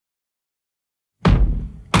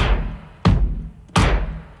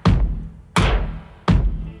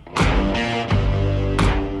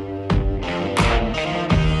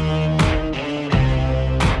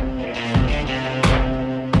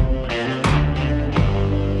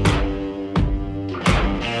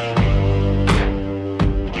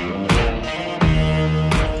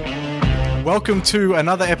Welcome to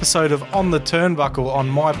another episode of On The Turnbuckle on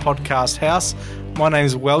my podcast house. My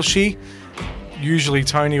name's Welshie. Usually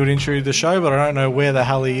Tony would introduce the show, but I don't know where the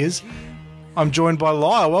hell he is. I'm joined by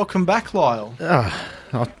Lyle. Welcome back, Lyle.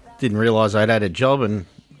 I didn't realise I'd had a job, and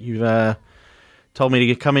you've told me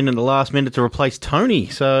to come in the last minute to replace Tony.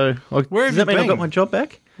 So Where have does that you mean been? I got my job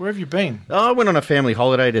back? Where have you been? I went on a family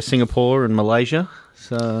holiday to Singapore and Malaysia.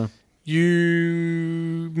 So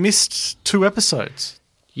You missed 2 episodes.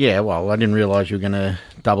 yeah, well, I didn't realise you were going to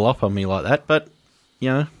double up on me like that, but you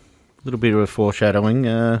know, a little bit of a foreshadowing.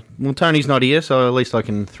 Well, Tony's not here, so at least I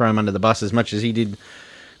can throw him under the bus as much as he did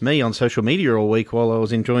me on social media all week while I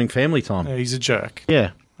was enjoying family time. Yeah, he's a jerk.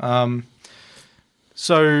 Yeah.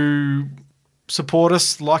 So support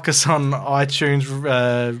us, like us on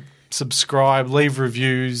iTunes, subscribe, leave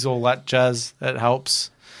reviews, all that jazz. That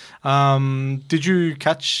helps. Did you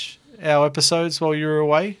catch our episodes while you were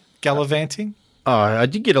away gallivanting? Oh, I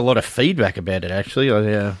did get a lot of feedback about it, actually.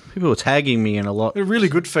 People were tagging me in a lot. Really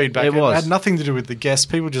good feedback. It was. It had nothing to do with the guests.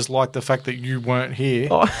 People just liked the fact that you weren't here.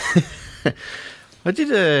 Oh, I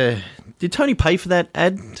did. Did Tony pay for that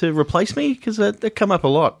ad to replace me? Because that come up a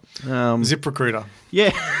lot. ZipRecruiter. Yeah.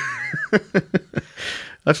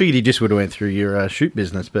 I figured he just would have went through your shoot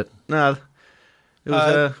business, but no, it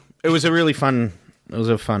was a really fun. It was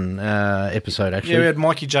a fun episode, actually. Yeah, we had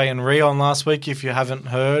Mikey J and Ree on last week. If you haven't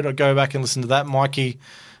heard, I'd go back and listen to that. Mikey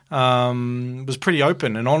was pretty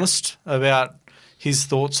open and honest about his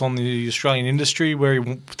thoughts on the Australian industry, where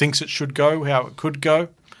he thinks it should go, how it could go,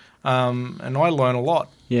 and I learn a lot.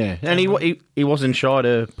 Yeah, and he wasn't shy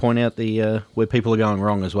to point out the where people are going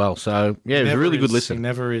wrong as well. So yeah, it was a really good listen. He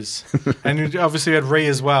never is. And obviously we had Ree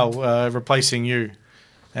as well, replacing you,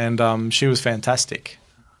 and she was fantastic.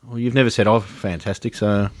 Well, you've never said I'm fantastic,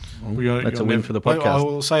 so that's a win for the podcast. I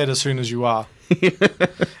will say it as soon as you are.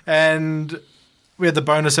 And we had the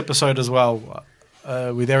bonus episode as well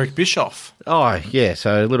with Eric Bischoff. Oh, yeah,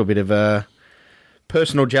 so a little bit of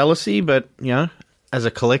personal jealousy, but, you know, as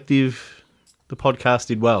a collective, the podcast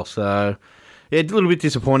did well. So, yeah, a little bit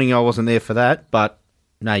disappointing I wasn't there for that, but,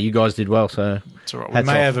 no, you guys did well, so it's all right. We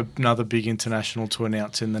may have another big international to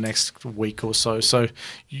announce in the next week or so, so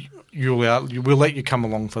we'll let you come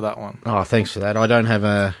along for that one. Oh, thanks for that. I don't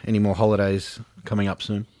have any more holidays coming up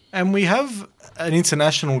soon. And we have an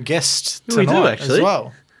international guest We tonight do, actually. as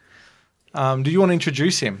well. Do you want to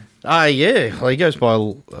introduce him? Yeah. Well, he goes by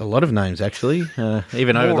a lot of names, actually.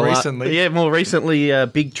 Even over More the recently. more recently,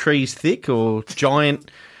 Big Trees Thick or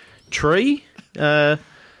Giant Tree,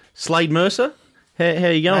 Slade Mercer. How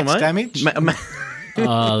you going, Max mate? Damage?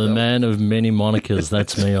 The man of many monikers.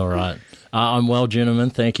 That's me, all right. I'm well,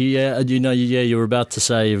 gentlemen. Thank you. Yeah, you were about to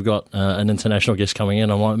say you've got an international guest coming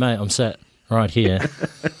in. I'm like, mate, I'm set right here.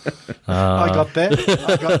 I got there.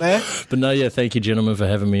 But no, yeah, thank you, gentlemen, for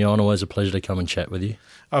having me on. Always a pleasure to come and chat with you.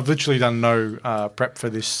 I've literally done no prep for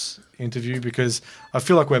this interview because I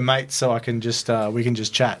feel like we're mates, so we can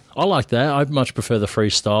just chat. I like that. I much prefer the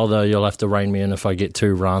freestyle, though. You'll have to rein me in if I get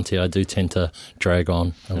too ranty. I do tend to drag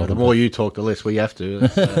on a little The bit. more you talk, the less we have to.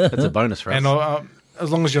 That's a bonus for us. And as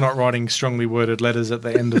long as you're not writing strongly worded letters at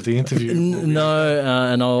the end of the interview. No,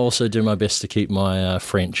 and I'll also do my best to keep my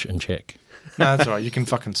French in check. No, that's all right. You can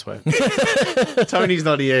fucking swear. Tony's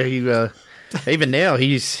not here. He even now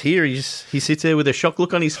he's here. He sits there with a shocked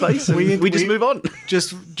look on his face. And we just move on.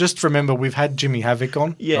 Just remember, we've had Jimmy Havoc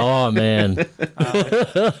on. Yeah. Oh, man.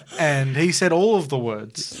 And he said all of the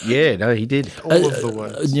words. Yeah. No, he did. All of the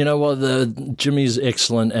words. You know what? Jimmy's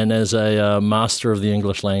excellent, and as a master of the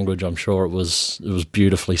English language, I'm sure it was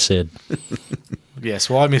beautifully said. Yes,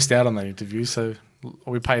 well, I missed out on that interview, so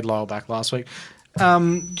we paid Lyle back last week.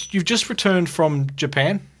 You've just returned from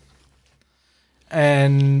Japan,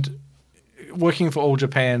 and working for All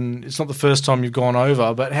Japan, it's not the first time you've gone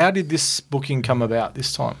over, but how did this booking come about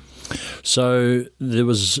this time? So there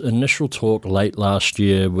was initial talk late last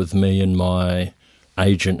year with me and my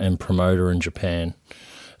agent and promoter in Japan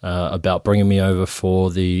about bringing me over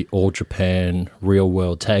for the All Japan Real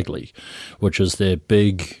World Tag League, which is their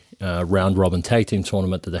big round-robin tag team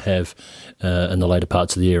tournament that they have in the later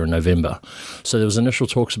parts of the year in November. So there was initial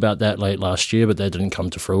talks about that late last year, but that didn't come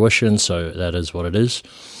to fruition, so that is what it is.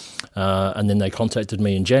 And then they contacted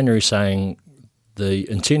me in January saying the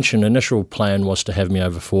initial plan was to have me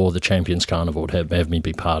over for the Champions Carnival, to have me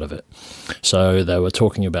be part of it. So they were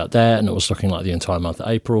talking about that, and it was looking like the entire month of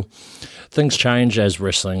April. Things changed, as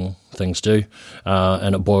wrestling things do,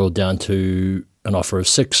 and it boiled down to an offer of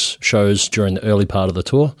 6 shows during the early part of the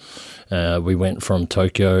tour. We went from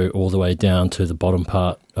Tokyo all the way down to the bottom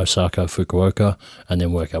part, Osaka, Fukuoka, and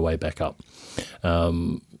then work our way back up.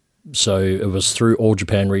 So it was through All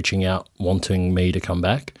Japan reaching out, wanting me to come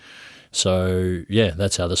back. So, yeah,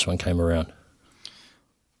 that's how this one came around.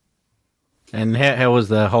 And how was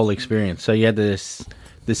the whole experience? So you had the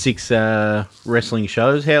 6 wrestling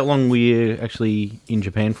shows. How long were you actually in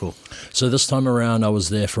Japan for? So this time around, I was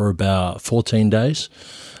there for about 14 days.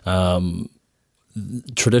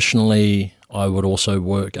 Traditionally, I would also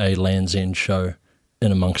work a Land's End show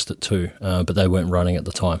in amongst it too, but they weren't running at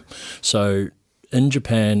the time. So in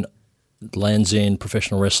Japan, Land's End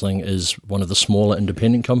Professional Wrestling is one of the smaller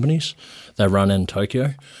independent companies. They run in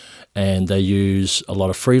Tokyo, and they use a lot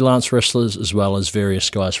of freelance wrestlers as well as various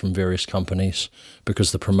guys from various companies,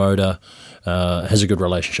 because the promoter has a good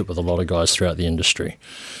relationship with a lot of guys throughout the industry.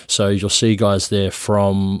 So you'll see guys there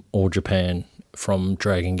from All Japan, from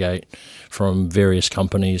Dragon Gate, from various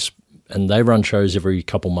companies, and they run shows every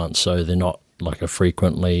couple months, so they're not like a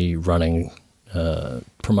frequently running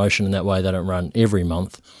promotion in that way. They don't run every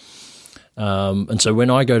month. And so when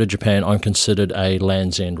I go to Japan, I'm considered a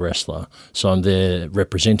Land's End wrestler. So I'm there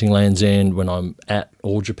representing Land's End when I'm at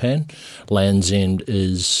All Japan. Land's End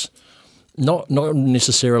is not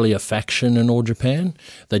necessarily a faction in All Japan.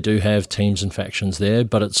 They do have teams and factions there,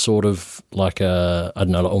 but it's sort of like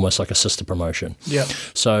almost like a sister promotion. Yeah.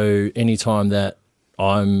 So anytime that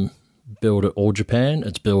I'm billed at All Japan,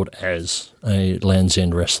 it's billed as a Land's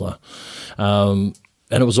End wrestler. And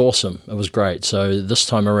it was awesome. It was great. So this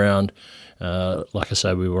time around, like I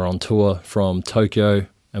say, we were on tour from Tokyo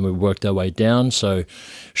and we worked our way down. So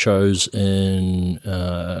shows in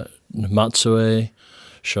Matsue,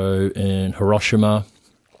 show in Hiroshima,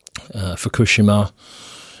 Fukushima,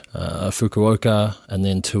 Fukuoka, and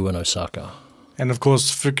then 2 in Osaka. And of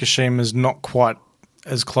course, Fukushima is not quite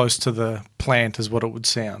as close to the plant as what it would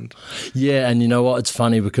sound. Yeah, and you know what? It's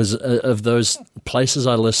funny because of those places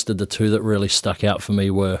I listed, the 2 that really stuck out for me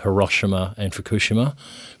were Hiroshima and Fukushima,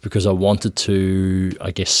 because I wanted to, I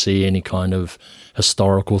guess, see any kind of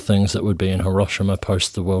historical things that would be in Hiroshima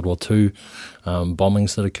post the World War II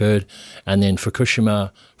bombings that occurred. And then Fukushima,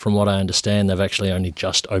 from what I understand, they've actually only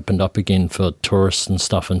just opened up again for tourists and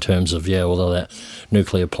stuff in terms of, all of that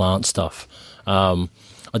nuclear plant stuff. I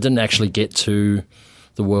didn't actually get to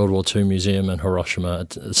the World War II museum in Hiroshima.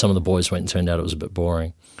 Some of the boys went and turned out it was a bit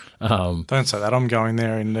boring. Don't say that. I'm going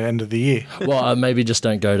there in the end of the year. Well, maybe just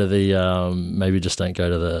don't go to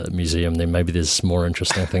the museum. Then maybe there's more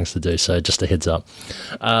interesting things to do. So just a heads up.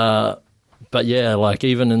 But yeah, like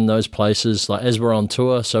even in those places, like as we're on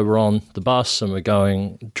tour, so we're on the bus and we're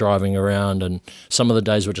driving around, and some of the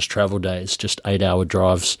days were just travel days, just 8-hour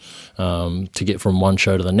drives to get from one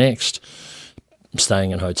show to the next,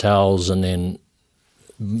 staying in hotels, and then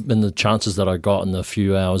in the chances that I got in the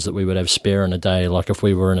few hours that we would have spare in a day, like if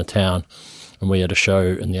we were in a town and we had a show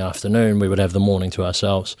in the afternoon, we would have the morning to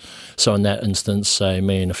ourselves. So in that instance, say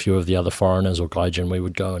me and a few of the other foreigners or gaijin, we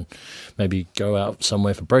would go and maybe go out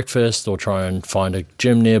somewhere for breakfast or try and find a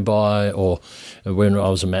gym nearby. Or when I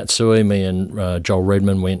was in Matsui, me and Joel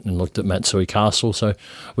Redman went and looked at Matsui Castle. So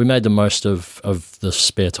we made the most of the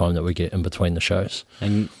spare time that we get in between the shows.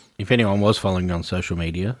 And if anyone was following on social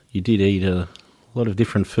media, you did eat a lot of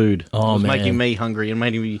different food. Oh, it was man. making me hungry and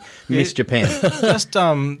making me miss Japan. Just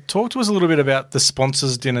talk to us a little bit about the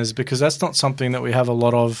sponsors' dinners, because that's not something that we have a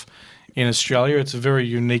lot of in Australia. It's a very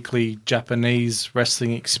uniquely Japanese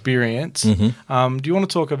wrestling experience. Mm-hmm. Do you want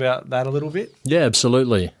to talk about that a little bit? Yeah,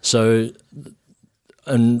 absolutely. So,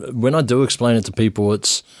 and when I do explain it to people,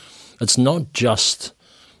 it's not just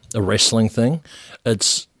a wrestling thing.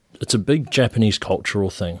 It's a big Japanese cultural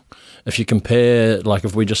thing. If you compare, like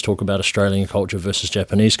if we just talk about Australian culture versus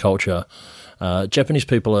Japanese culture, Japanese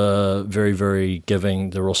people are very, very giving.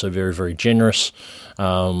 They're also very, very generous.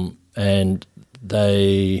 And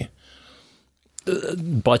they,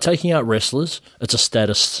 by taking out wrestlers, it's a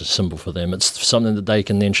status symbol for them. It's something that they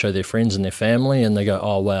can then show their friends and their family, and they go,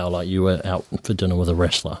 oh, wow, like you were out for dinner with a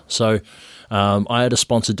wrestler. So I had a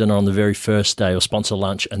sponsored dinner on the very first day, or sponsor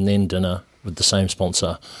lunch and then dinner with the same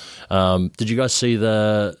sponsor. Did you guys see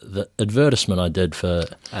the advertisement I did for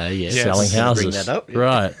selling houses? Bring that up. Yeah.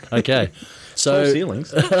 Right. Okay. So Tall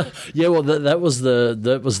ceilings. yeah, well, that was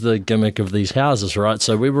the gimmick of these houses, right?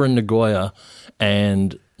 So we were in Nagoya,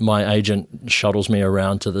 and my agent shuttles me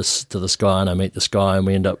around to this guy, and I meet this guy, and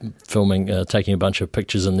we end up taking a bunch of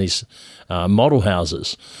pictures in these model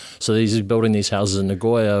houses. So he's building these houses in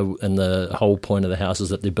Nagoya, and the whole point of the house is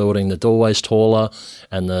that they're building the doorways taller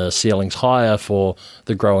and the ceilings higher for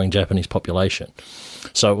the growing Japanese population.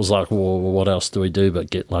 So it was like, well, what else do we do but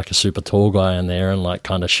get like a super tall guy in there and like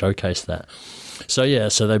kind of showcase that? So yeah,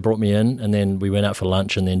 so they brought me in, and then we went out for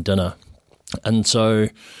lunch and then dinner. And so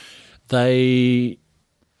they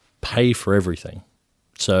pay for everything.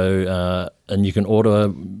 So, and you can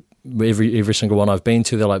order every single one I've been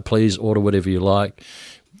to, they're like, please order whatever you like.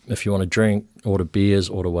 If you want to drink, order beers,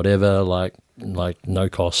 order whatever, like no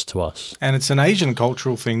cost to us. And it's an Asian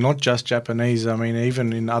cultural thing, not just Japanese. I mean,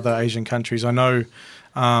 even in other Asian countries, I know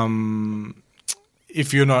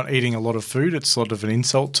if you're not eating a lot of food, it's sort of an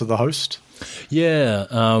insult to the host. Yeah,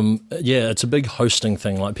 it's a big hosting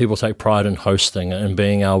thing. Like, people take pride in hosting and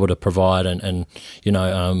being able to provide and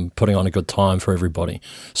putting on a good time for everybody.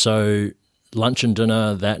 So lunch and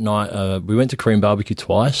dinner that night, we went to Korean barbecue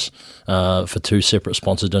twice for 2 separate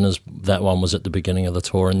sponsored dinners. That one was at the beginning of the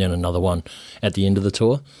tour, and then another one at the end of the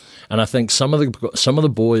tour. And I think some of the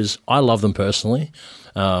boys, I love them personally.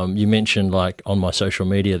 You mentioned, like, on my social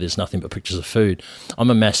media, there's nothing but pictures of food. I'm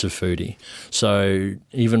a massive foodie. So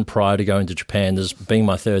even prior to going to Japan, this being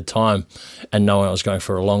my 3rd time and knowing I was going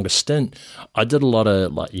for a longer stint, I did a lot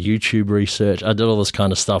of, like, YouTube research. I did all this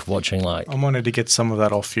kind of stuff watching, like... I wanted to get some of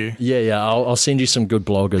that off you. Yeah. I'll send you some good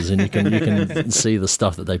bloggers, and you can see the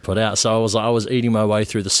stuff that they put out. So I was eating my way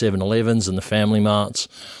through the 7-Elevens and the Family Marts.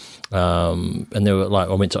 And they were like,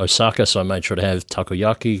 I went to Osaka, so I made sure to have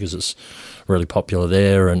takoyaki because it's really popular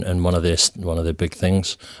there and one of their big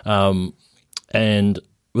things. And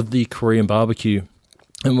with the Korean barbecue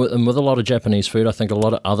and with a lot of Japanese food, I think a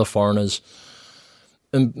lot of other foreigners,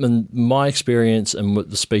 in my experience and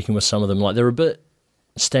with speaking with some of them, like, they're a bit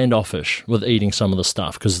standoffish with eating some of the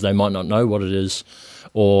stuff because they might not know what it is.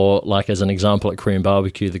 Or, like, as an example, at Korean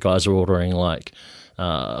barbecue, the guys are ordering, like,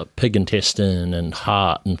 pig intestine and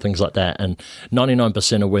heart and things like that, and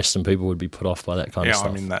 99% of Western people would be put off by that kind of stuff.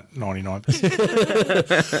 Yeah, I mean, that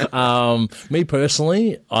 99%. Me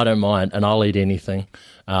personally, I don't mind, and I'll eat anything.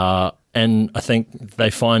 And I think they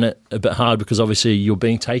find it a bit hard because obviously you're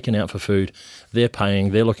being taken out for food. They're paying,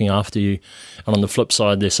 they're looking after you. And on the flip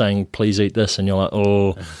side, they're saying, please eat this. And you're like,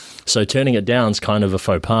 oh. So turning it down is kind of a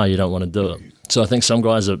faux pas. You don't want to do it. So I think some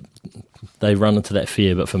guys they run into that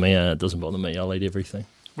fear, but for me, it doesn't bother me. I'll eat everything.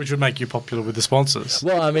 Which would make you popular with the sponsors.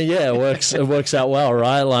 Well, I mean, yeah, it works out well,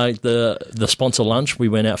 right? Like the sponsor lunch, we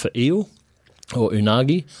went out for eel or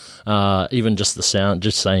unagi. Even just the sound,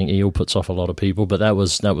 just saying eel puts off a lot of people, but that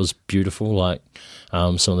was beautiful. Like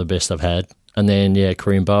some of the best I've had. And then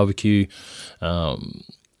Korean barbecue. Went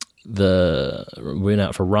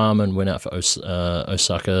out for ramen. Went out for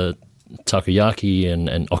Osaka takoyaki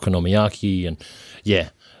and okonomiyaki, and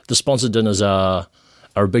the sponsored dinners are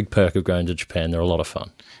a big perk of going to Japan. They're a lot of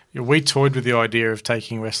fun. Yeah, we toyed with the idea of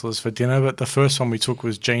taking wrestlers for dinner, but the first one we took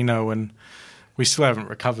was Gino, and we still haven't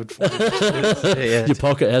recovered from it. Your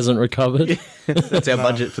pocket hasn't recovered? Yeah, that's our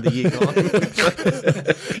budget for the year gone.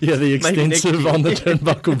 The extensive On The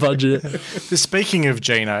Turnbuckle budget. Speaking of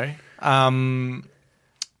Gino,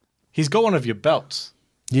 he's got one of your belts.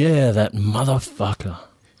 Yeah, that motherfucker.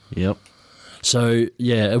 Yep. So,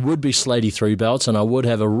 it would be Slady 3 belts, and I would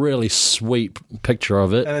have a really sweet picture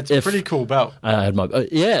of it. And it's a pretty cool belt. I had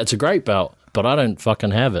it's a great belt, but I don't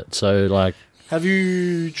fucking have it. So, like... Have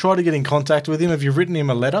you tried to get in contact with him? Have you written him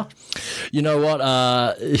a letter? You know what?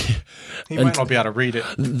 He might not be able to read it.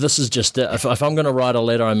 This is just it. If I'm going to write a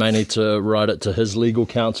letter, I may need to write it to his legal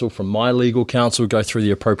counsel from my legal counsel, go through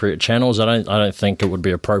the appropriate channels. I don't think it would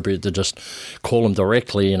be appropriate to just call him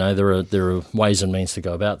directly. You know, there are ways and means to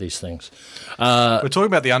go about these things. We're talking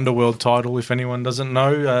about the Underworld title, if anyone doesn't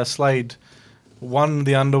know. Slade won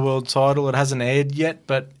the Underworld title. It hasn't aired yet,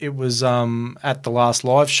 but it was at the last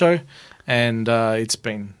live show. And it's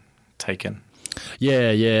been taken.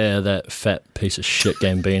 Yeah, that fat piece of shit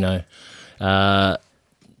Gambino. I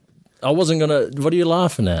wasn't going to... What are you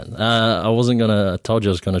laughing at? I wasn't going to... I told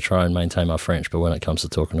you I was going to try and maintain my French, but when it comes to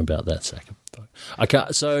talking about that second... I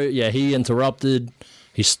can't, so, he interrupted.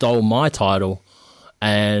 He stole my title.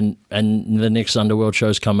 And the next Underworld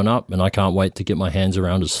show's coming up, and I can't wait to get my hands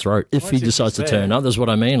around his throat. If he decides to turn up, that's what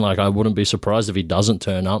I mean. Like, I wouldn't be surprised if he doesn't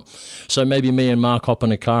turn up. So maybe me and Mark hop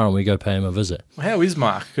in a car and we go pay him a visit. Well, how is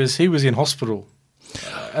Mark? Because he was in hospital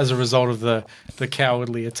as a result of the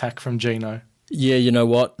cowardly attack from Gino. Yeah, you know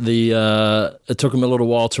what? It took him a little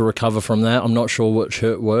while to recover from that. I'm not sure which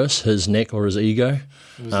hurt worse, his neck or his ego.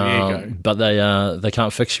 It was the ego. But they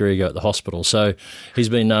can't fix your ego at the hospital. So he's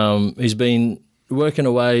been working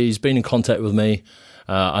away. He's been in contact with me.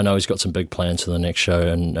 I know he's got some big plans for the next show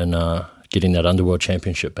and getting that Underworld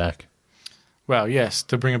Championship back. Well, yes,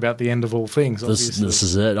 to bring about the end of all things. This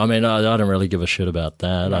is it. I mean, I don't really give a shit about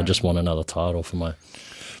that. No. I just want another title for my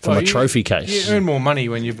trophy case. You earn more money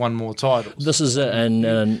when you've won more titles. This is it.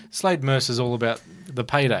 And Slade Mercer's all about the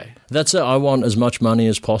payday. That's it. I want as much money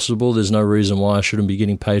as possible. There's no reason why I shouldn't be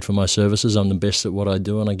getting paid for my services. I'm the best at what I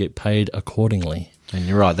do, and I get paid accordingly. And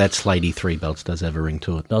you're right, that Slady 3 belts does have a ring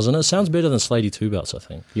to it. Doesn't it? Sounds better than Slady 2 belts, I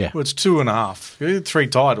think. Yeah. Well, it's 2.5. You had 3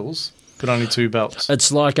 titles, but only 2 belts.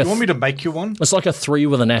 It's like you want me to make you one? It's like a 3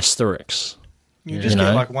 with an asterisk. You just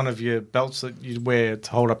get like one of your belts that you wear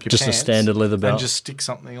to hold up your just pants. Just a standard leather belt. And just stick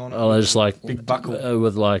something on it. Oh, just like big buckle.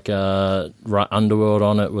 With like underworld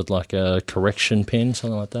on it with like a correction pin,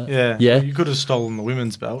 something like that. Yeah. Yeah. Well, you could have stolen the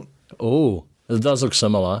women's belt. Oh, it does look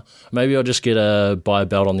similar. Maybe I'll just buy a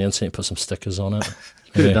belt on the internet, put some stickers on it.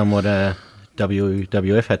 Could have done what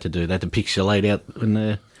WWF had to do. They had to pixelate out when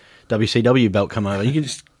the WCW belt come over. You can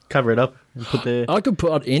just cover it up and put the... I could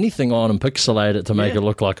put anything on and pixelate it to make it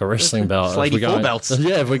look like a wrestling belt. Slady 4 belts.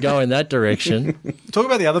 Yeah, if we go in that direction. Talk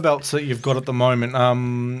about the other belts that you've got at the moment.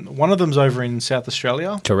 One of them's over in South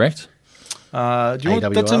Australia. Correct.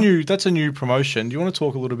 That's a new promotion. Do you want to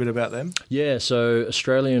talk a little bit about them? Yeah, so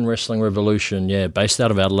Australian Wrestling Revolution, based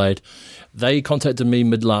out of Adelaide. They contacted me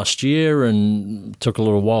mid last year and took a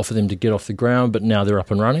little while for them to get off the ground, but now they're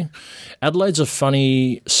up and running. Adelaide's a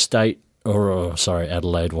funny state,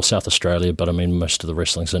 Adelaide, well, South Australia, but I mean most of the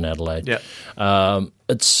wrestling's in Adelaide. Yeah.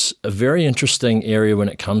 It's a very interesting area when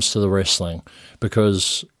it comes to the wrestling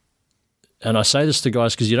because... And I say this to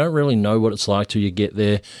guys because you don't really know what it's like till you get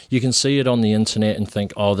there. You can see it on the internet and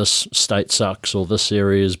think, oh, this state sucks or this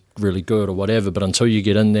area is really good or whatever. But until you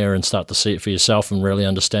get in there and start to see it for yourself and really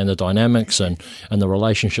understand the dynamics and the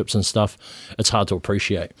relationships and stuff, it's hard to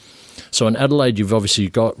appreciate. So in Adelaide, you've obviously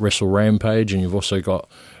got Wrestle Rampage and you've also got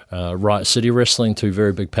Riot City Wrestling, 2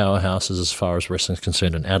 very big powerhouses as far as wrestling is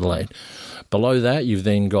concerned in Adelaide. Below that, you've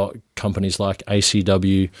then got companies like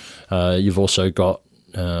ACW. You've also got...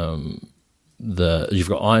 you've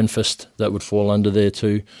got Iron Fist that would fall under there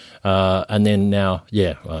too, and then now,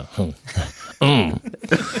 and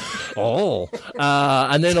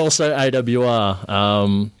then also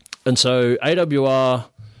AWR, and so AWR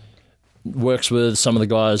works with some of the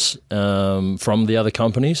guys from the other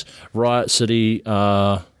companies. Riot City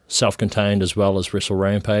are self-contained as well as Wrestle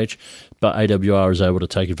Rampage, but AWR is able to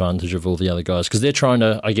take advantage of all the other guys because they're trying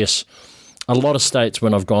to, I guess. A lot of states,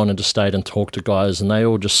 when I've gone into state and talked to guys, and they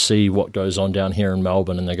all just see what goes on down here in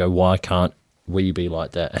Melbourne, and they go, "Why can't we be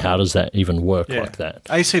like that? How does that even work like that?"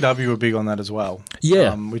 ACW were big on that as well.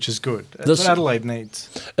 Yeah, which is good. That's what Adelaide needs.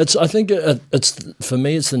 I think it's for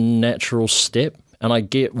me, it's the natural step, and I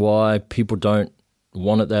get why people don't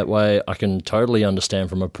want it that way. I can totally understand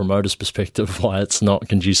from a promoter's perspective why it's not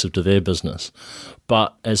conducive to their business.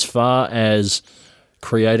 But as far as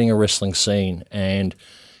creating a wrestling scene and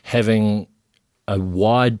having a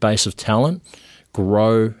wide base of talent,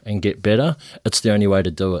 grow and get better, it's the only way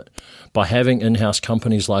to do it. By having in-house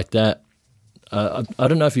companies like that, I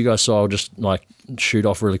don't know if you guys saw, I'll just like shoot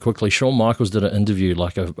off really quickly. Shawn Michaels did an interview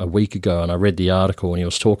like a week ago, and I read the article, and he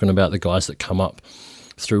was talking about the guys that come up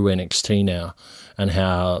through NXT now and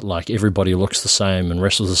how like everybody looks the same and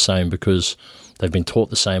wrestles the same because they've been taught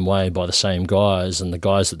the same way by the same guys, and the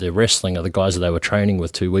guys that they're wrestling are the guys that they were training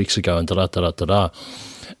with 2 weeks ago, and da-da-da-da-da-da.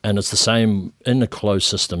 And it's the same in a closed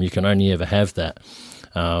system. You can only ever have that.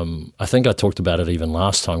 I think I talked about it even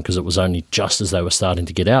last time because it was only just as they were starting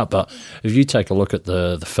to get out. But if you take a look at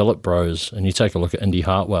the Phillip Bros and you take a look at Indy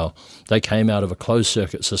Hartwell, they came out of a closed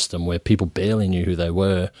circuit system where people barely knew who they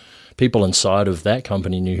were. People inside of that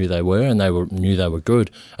company knew who they were and knew they were good.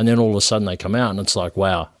 And then all of a sudden they come out and it's like,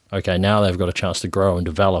 wow, okay, now they've got a chance to grow and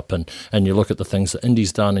develop. And you look at the things that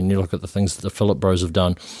Indy's done and you look at the things that the Phillip Bros have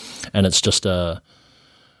done, and it's just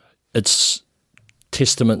it's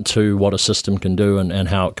testament to what a system can do and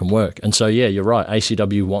how it can work. And so, yeah, you're right.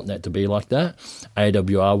 ACW want that to be like that.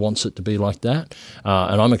 AWR wants it to be like that.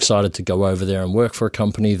 And I'm excited to go over there and work for a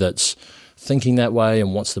company that's thinking that way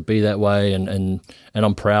and wants to be that way. And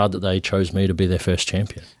I'm proud that they chose me to be their first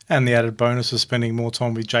champion. And the added bonus of spending more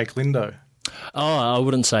time with Jake Lindo. Oh, I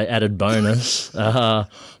wouldn't say added bonus. More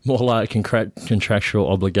like contractual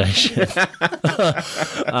obligation.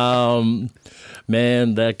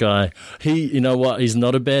 Man, that guy, you know what? He's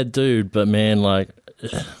not a bad dude, but man, like,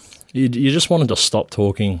 you just want him to stop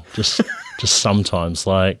talking, just sometimes,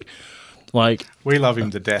 like. We love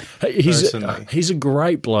him to death. He's a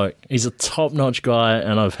great bloke. He's a top-notch guy,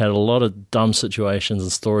 and I've had a lot of dumb situations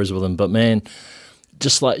and stories with him. But man,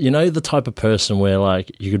 just like, you know, the type of person where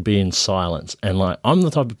like you could be in silence, and like I'm the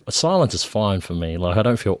type of silence is fine for me. Like I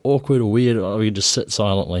don't feel awkward or weird. I can just sit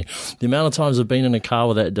silently. The amount of times I've been in a car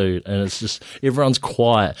with that dude, and it's just everyone's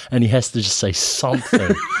quiet, and he has to just say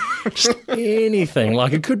something, just anything.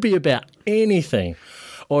 Like it could be about anything,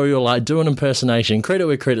 or you're like do an impersonation. Credit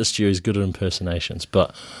where credit's due. He's good at impersonations,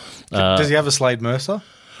 but does he have a Slade Mercer?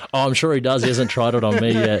 Oh, I'm sure he does. He hasn't tried it on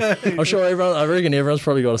me yet. I reckon everyone's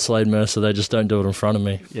probably got a Slade Mercer. They just don't do it in front of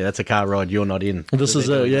me. Yeah, that's a car ride you're not in. This is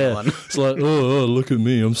it, yeah. It's like, oh, look at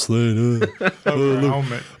me, I'm Slade.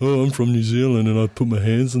 I'm from New Zealand and I put my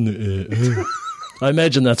hands in the air. I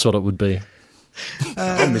imagine that's what it would be.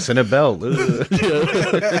 I'm missing a belt. Fuck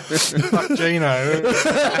Gino.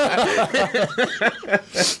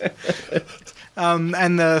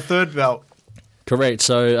 And the third belt. Correct.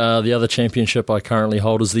 So the other championship I currently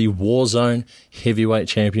hold is the Warzone Heavyweight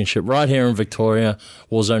Championship right here in Victoria.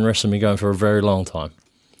 Warzone Wrestling been going for a very long time.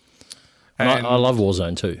 And I love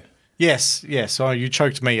Warzone too. Yes. Oh, you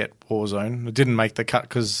choked me at Warzone. It didn't make the cut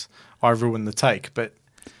because I ruined the take. But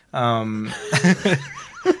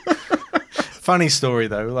funny story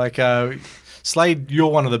though. Like Slade,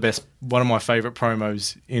 you're one of my favourite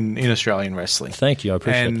promos in Australian wrestling. Thank you. I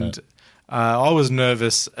appreciate that. I was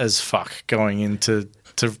nervous as fuck going into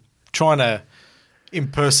trying to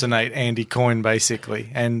impersonate Andy Coyne, basically.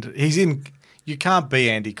 And you can't be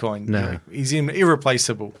Andy Coyne. No. He's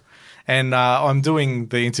irreplaceable. And I'm doing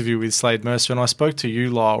the interview with Slade Mercer, and I spoke to you,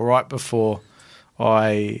 Lyle, right before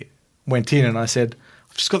I went in, and I said,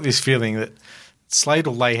 I've just got this feeling that Slade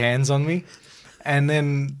will lay hands on me. And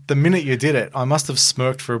then the minute you did it, I must have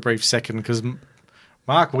smirked for a brief second because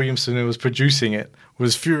Mark Williamson, who was producing it,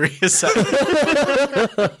 was furious at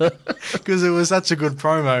because it was such a good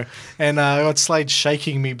promo. And I got Slade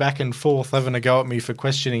shaking me back and forth, having a go at me for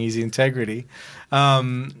questioning his integrity.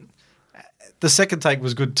 The second take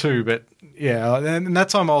was good too, but yeah, and that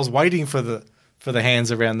time I was waiting for the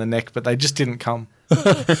hands around the neck, but they just didn't come.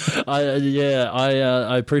 I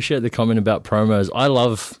appreciate the comment about promos. I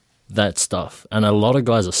love that stuff, and a lot of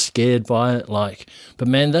guys are scared by it. But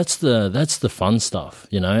man, that's the fun stuff,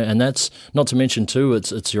 And that's not to mention too.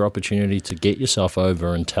 It's your opportunity to get yourself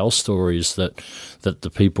over and tell stories that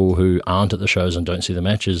the people who aren't at the shows and don't see the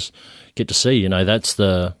matches get to see. That's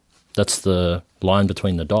the line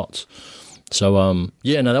between the dots. So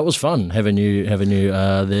that was fun having you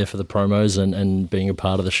there for the promos and being a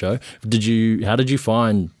part of the show. How did you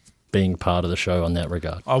find being part of the show on that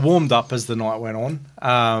regard? I warmed up as the night went on.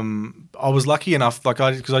 I was lucky enough,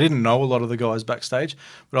 because I didn't know a lot of the guys backstage,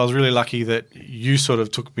 but I was really lucky that you sort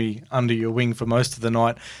of took me under your wing for most of the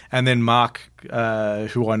night, and then Mark,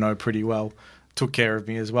 who I know pretty well, took care of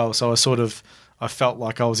me as well. So I felt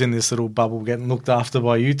like I was in this little bubble getting looked after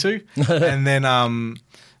by you two, and then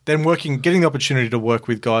getting the opportunity to work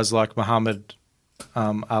with guys like Muhammad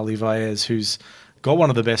Ali Vaez, who's got one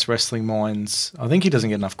of the best wrestling minds. I think he doesn't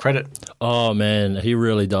get enough credit. Oh man, he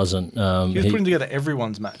really doesn't. He was putting together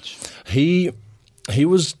everyone's match. He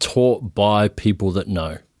was taught by people that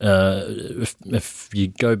know. If you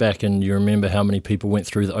go back and you remember how many people went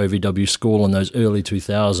through the OVW school in those early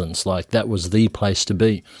 2000s, that was the place to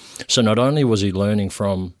be. So not only was he learning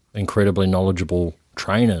from incredibly knowledgeable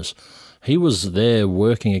trainers, he was there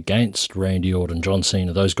working against Randy Orton, John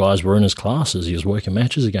Cena. Those guys were in his classes. He was working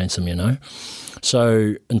matches against them,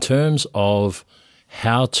 So in terms of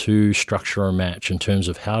how to structure a match, in terms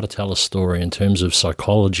of how to tell a story, in terms of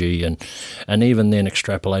psychology, and even then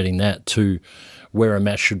extrapolating that to where a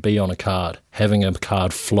match should be on a card, having a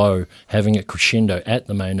card flow, having it crescendo at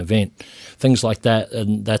the main event, things like that.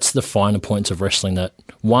 And that's the finer points of wrestling that,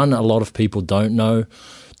 one, a lot of people don't know,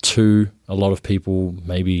 two, a lot of people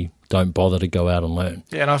maybe don't bother to go out and learn.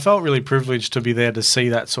 Yeah, and I felt really privileged to be there to see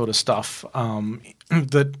that sort of stuff.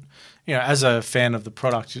 That, as a fan of the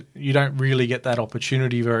product, you don't really get that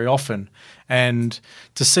opportunity very often. And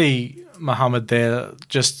to see Muhammad there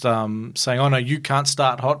just saying, oh no, you can't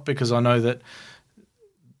start hot because I know that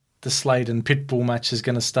the Slade and Pitbull match is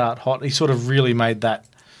going to start hot. He sort of really made that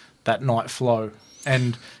night flow.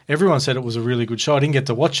 And everyone said it was a really good show. I didn't get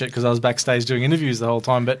to watch it because I was backstage doing interviews the whole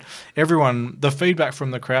time, but the feedback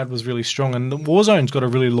from the crowd was really strong, and the Warzone's got a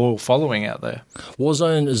really loyal following out there.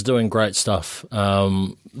 Warzone is doing great stuff.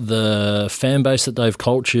 The fan base that they've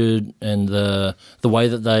cultured and the way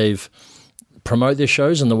that they've promote their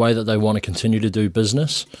shows and the way that they want to continue to do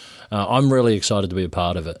business, I'm really excited to be a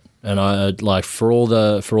part of it. And I for all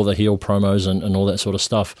the heel promos and all that sort of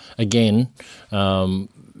stuff, again,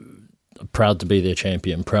 proud to be their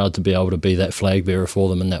champion, proud to be able to be that flag bearer for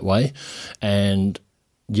them in that way. And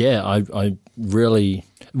yeah, I really,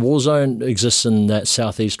 Warzone exists in that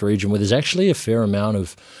southeast region where there's actually a fair amount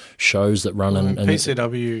of shows that run in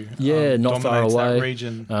PCW. Not far away. That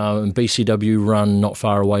region. And BCW run not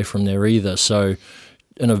far away from there either. So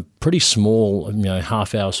in a pretty small,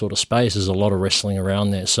 half-hour sort of space, there's a lot of wrestling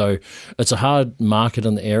around there. So it's a hard market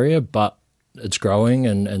in the area, but it's growing,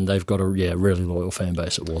 and they've got a really loyal fan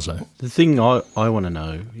base at Warzone. The thing I want to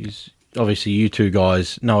know is, obviously you two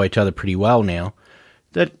guys know each other pretty well now.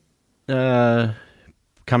 That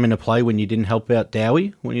come into play when you didn't help out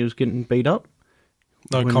Dowie when he was getting beat up?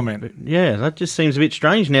 No comment. Yeah, that just seems a bit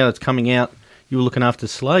strange now it's coming out. You were looking after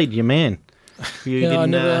Slade, your man. I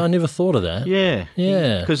never thought of that. Yeah.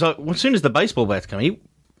 Yeah. Because as soon as the baseball bats come,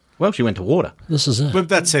 she went to water. This is it. With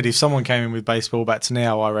that said, if someone came in with baseball bats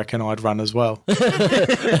now, I reckon I'd run as well.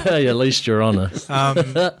 Hey, at least you're honest.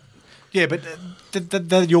 Yeah,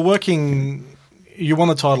 but you're working. You won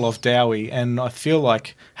the title off Dowie, and I feel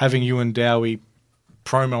like having you and Dowie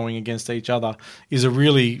promoing against each other is a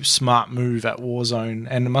really smart move at Warzone,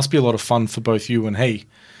 and it must be a lot of fun for both you and he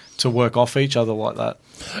to work off each other like that.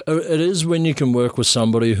 It is when you can work with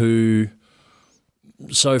somebody who...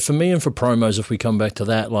 So for me and for promos, if we come back to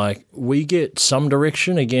that, like we get some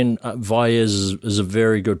direction. Again, Vaez is a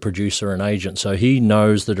very good producer and agent, so he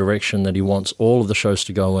knows the direction that he wants all of the shows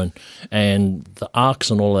to go in and the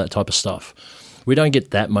arcs and all that type of stuff. We don't get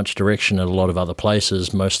that much direction at a lot of other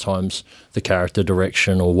places. Most times the character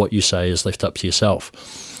direction or what you say is left up to yourself.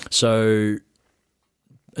 So...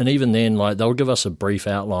 And even then, like they'll give us a brief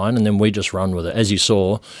outline and then we just run with it. As you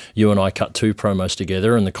saw, you and I cut 2 promos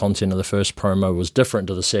together and the content of the first promo was different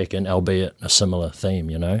to the second, albeit a similar theme,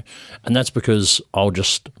 you know? And that's because I'll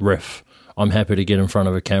just riff. I'm happy to get in front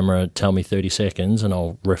of a camera, tell me 30 seconds, and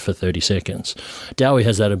I'll riff for 30 seconds. Dowie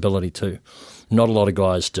has that ability too. Not a lot of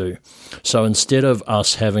guys do. So instead of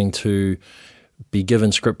us having to be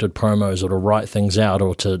given scripted promos or to write things out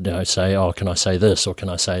or to say, oh, can I say this or can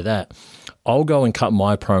I say that? I'll go and cut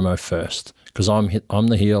my promo first because I'm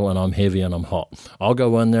the heel and I'm heavy and I'm hot. I'll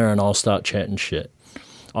go in there and I'll start chatting shit.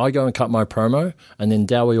 I go and cut my promo and then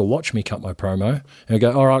Dowie will watch me cut my promo and he'll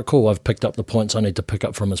go, all right, cool, I've picked up the points I need to pick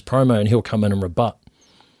up from his promo, and he'll come in and rebut.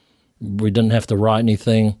 We didn't have to write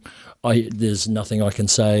anything. There's nothing I can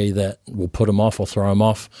say that will put him off or throw him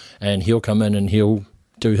off, and he'll come in and he'll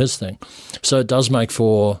do his thing. So it does make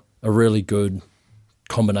for a really good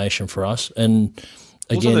combination for us. And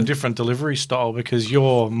again, also the different delivery style, because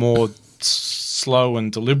you're more slow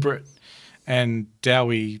and deliberate, and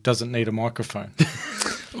Dowie doesn't need a microphone.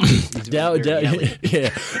 Dowie, yeah,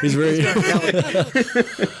 he's very.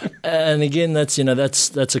 And again, that's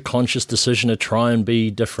a conscious decision to try and be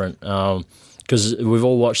different. Because we've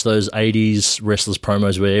all watched those 80s wrestlers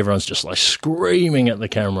promos where everyone's just like screaming at the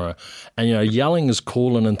camera. And, yelling is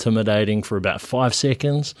cool and intimidating for about 5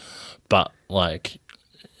 seconds, but like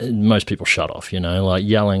most people shut off, like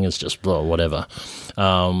yelling is just whatever.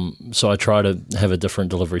 So I try to have a different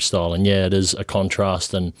delivery style. And yeah, it is a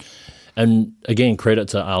contrast. And again, credit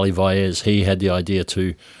to Ali Vaez. He had the idea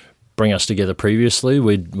to bring us together previously.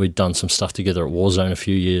 We'd done some stuff together at Warzone a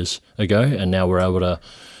few years ago, and now we're able to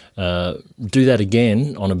do that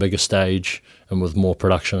again on a bigger stage and with more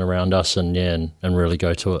production around us, and really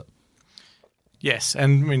go to it. Yes,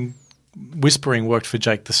 and I mean, Whispering worked for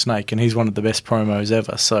Jake the Snake, and he's one of the best promos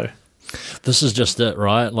ever. So this is just it,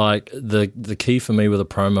 right? Like the key for me with a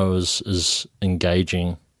promo is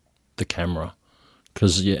engaging the camera.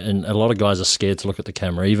 Because and a lot of guys are scared to look at the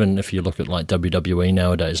camera. Even if you look at like WWE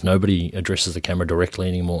nowadays, nobody addresses the camera directly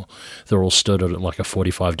anymore. They're all stood at like a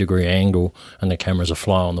 45-degree angle, and the cameras are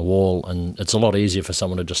fly on the wall. And it's a lot easier for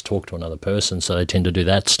someone to just talk to another person, so they tend to do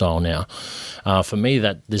that style now. For me,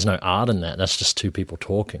 that there's no art in that. That's just 2 people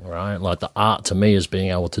talking, right? Like the art to me is being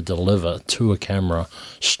able to deliver to a camera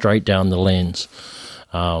straight down the lens.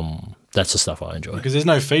 That's the stuff I enjoy. Because there's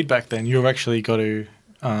no feedback then. You've actually got to...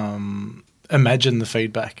 imagine the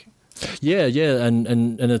feedback. Yeah,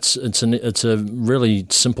 and it's a really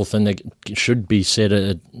simple thing that should be said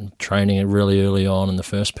at training really early on in the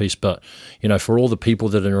first piece. But for all the people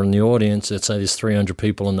that are in the audience, let's say there's 300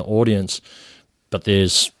 people in the audience, but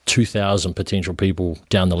there's 2,000 potential people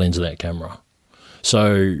down the lens of that camera.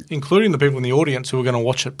 So, including the people in the audience who are going to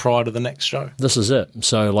watch it prior to the next show. This is it.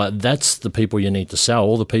 So, like, that's the people you need to sell.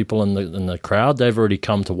 All the people in the crowd, they've already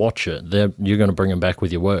come to watch it. You're going to bring them back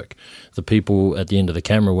with your work. The people at the end of the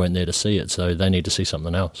camera weren't there to see it, so they need to see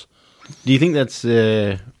something else. Do you think that's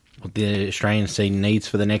what the Australian scene needs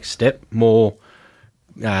for the next step? More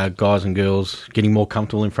guys and girls getting more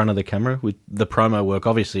comfortable in front of the camera with the promo work?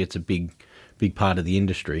 Obviously, it's a big part of the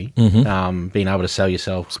industry, being able to sell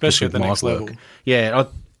yourself, especially at the next level. Yeah,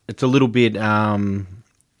 it's a little bit. How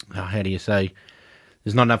do you say?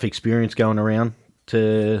 There's not enough experience going around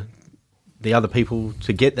to the other people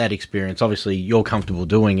to get that experience. Obviously, you're comfortable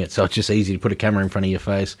doing it, so it's just easy to put a camera in front of your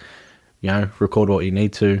face. Record what you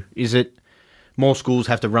need to. Is it more schools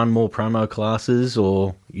have to run more promo classes,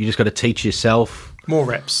 or you just got to teach yourself more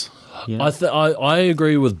reps? Yeah. I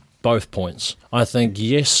agree with both points. I think,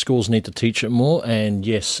 yes, schools need to teach it more, and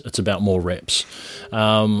yes, it's about more reps.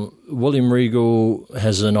 William Regal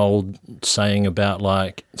has an old saying about,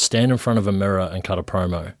 like, stand in front of a mirror and cut a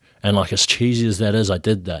promo. And, like, as cheesy as that is, I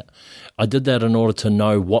did that. I did that in order to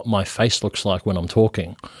know what my face looks like when I'm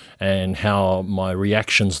talking and how my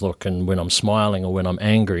reactions look and when I'm smiling or when I'm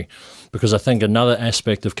angry. Because I think another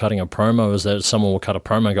aspect of cutting a promo is that someone will cut a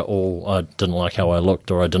promo and go, oh, I didn't like how I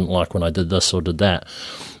looked, or I didn't like when I did this or did that.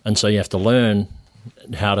 And so you have to learn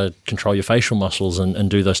how to control your facial muscles and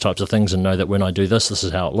do those types of things and know that when I do this, this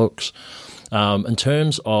is how it looks. In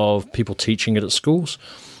terms of people teaching it at schools,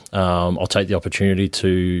 I'll take the opportunity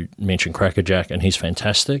to mention Crackerjack, and he's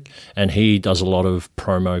fantastic, and he does a lot of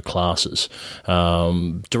promo classes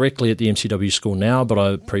directly at the MCW school now, but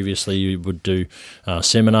I previously would do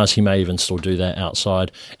seminars. He may even still do that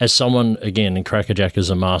outside. As someone, again, and Crackerjack is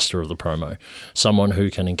a master of the promo, someone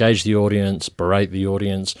who can engage the audience, berate the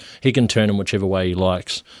audience. He can turn in whichever way he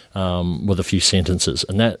likes with a few sentences,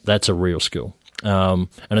 and that's a real skill. And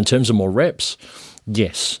in terms of more reps,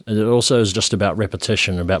 yes, it also is just about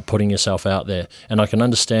repetition, about putting yourself out there. And I can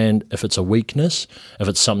understand if it's a weakness, if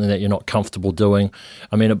it's something that you're not comfortable doing.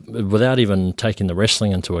 I mean, without even taking the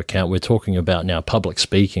wrestling into account, we're talking about now public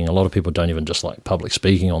speaking. A lot of people don't even just like public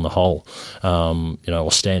speaking on the whole,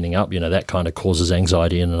 or standing up. That kind of causes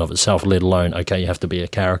anxiety in and of itself, let alone, okay, you have to be a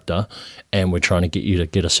character and we're trying to get you to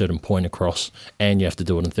get a certain point across and you have to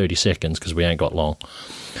do it in 30 seconds because we ain't got long.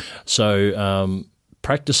 So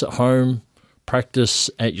practice at home, practice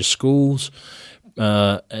at your schools,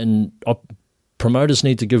 and promoters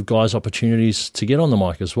need to give guys opportunities to get on the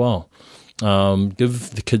mic as well.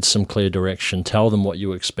 Give the kids some clear direction. Tell them what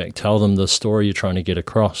you expect. Tell them the story you're trying to get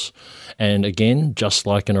across. And again, just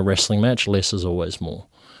like in a wrestling match, less is always more.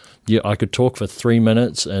 Yeah, I could talk for 3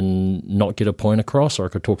 minutes and not get a point across, or I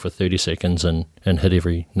could talk for 30 seconds and hit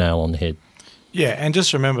every nail on the head. Yeah, and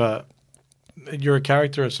just remember, you're a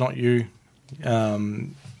character, it's not you.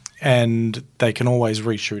 And they can always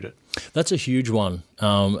reshoot it. That's a huge one.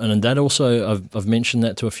 And that also, I've mentioned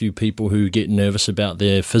that to a few people who get nervous about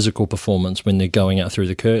their physical performance when they're going out through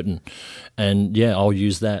the curtain. And yeah, I'll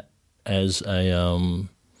use that as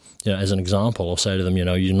as an example. I'll say to them,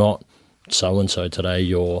 you're not so-and-so today,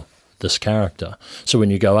 you're this character. So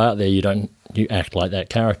when you go out there, you act like that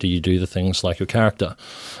character, you do the things like your character.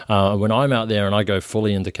 When I'm out there and I go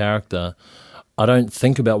fully into character, I don't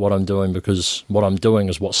think about what I'm doing because what I'm doing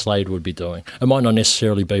is what Slade would be doing. It might not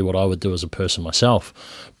necessarily be what I would do as a person myself,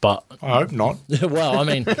 but I hope not. Well, I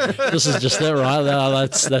mean, this is just it, right?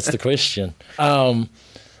 That's the question.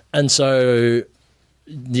 And so,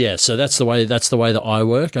 yeah, so that's the way that I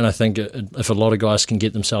work, and I think if a lot of guys can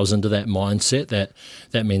get themselves into that mindset,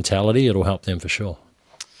 that mentality, it'll help them for sure.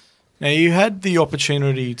 Now, you had the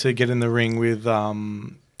opportunity to get in the ring with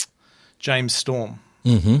James Storm.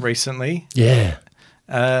 Recently. Yeah.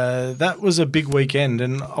 That was a big weekend,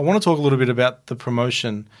 and I want to talk a little bit about the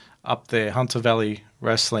promotion up there, Hunter Valley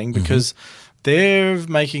Wrestling, because they're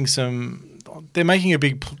making a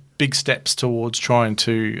big steps towards trying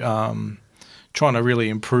to really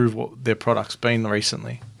improve what their product's been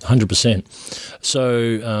recently. 100%.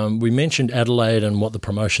 So we mentioned Adelaide and what the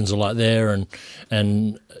promotions are like there,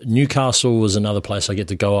 and Newcastle was another place I get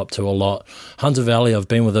to go up to a lot. Hunter Valley, I've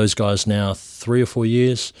been with those guys now 3 or 4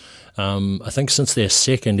 years, I think since their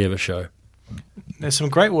second ever show. There's some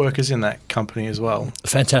great workers in that company as well.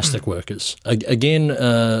 Fantastic workers. Again,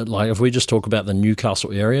 like if we just talk about the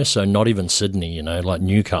Newcastle area, so not even Sydney, like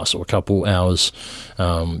Newcastle, a couple hours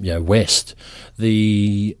west,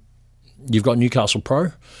 you've got Newcastle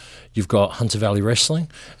Pro, you've got Hunter Valley Wrestling,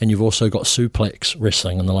 and you've also got Suplex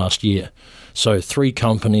Wrestling in the last year. So 3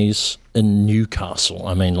 companies in Newcastle.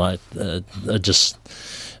 I mean, like, it just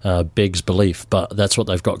begs belief, but that's what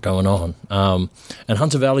they've got going on. And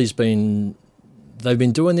Hunter Valley's they've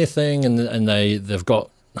been doing their thing, and they've got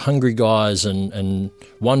hungry guys, and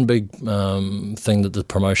one big thing that the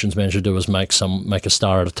promotions manager do is make a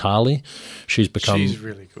star out of Tali. She's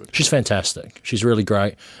really good. She's fantastic. She's really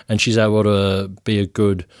great, and she's able to be a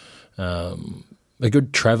good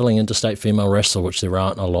travelling interstate female wrestler, which there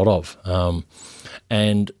aren't a lot of.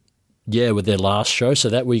 And yeah, with their last show, so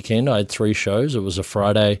that weekend I had 3 shows. It was a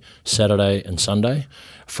Friday, Saturday, and Sunday.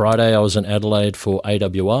 Friday I was in Adelaide for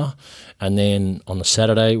AWR, and then on the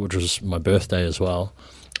Saturday, which was my birthday as well,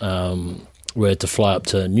 we had to fly up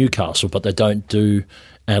to Newcastle, but they don't do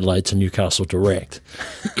Adelaide to Newcastle direct.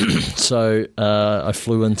 So I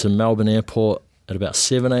flew into Melbourne Airport at about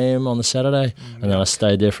 7 a.m. on the Saturday, and then I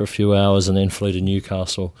stayed there for a few hours and then flew to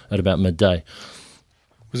Newcastle at about midday.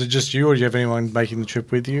 Was it just you, or did you have anyone making the trip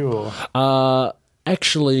with you? Or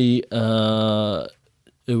Actually,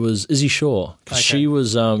 It was Izzy Shaw. 'Cause she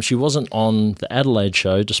wasn't on the Adelaide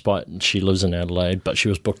show, despite she lives in Adelaide, but she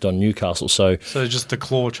was booked on Newcastle. So just the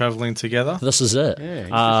Claw travelling together? This is it. Yeah,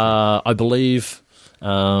 I believe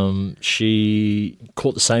she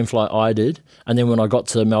caught the same flight I did. And then when I got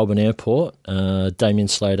to Melbourne Airport, Damien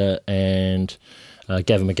Slater and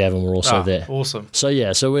Gavin McGavin were also there. Awesome. So we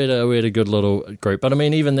had a good little group. But I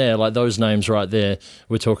mean, even there, like those names right there,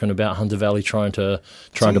 we're talking about Hunter Valley trying to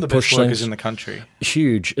Some of the push best workers things in the country.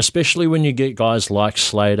 huge, especially when you get guys like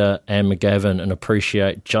Slater and McGavin and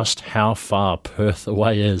appreciate just how far Perth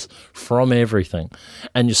away is from everything.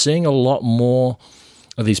 And you're seeing a lot more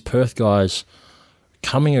of these Perth guys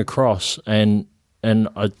coming across, and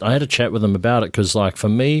I had a chat with them about it because, like, for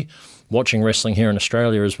me, watching wrestling here in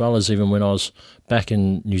Australia as well as even when I was back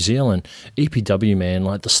in New Zealand, EPW, man,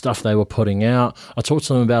 like the stuff they were putting out. I talked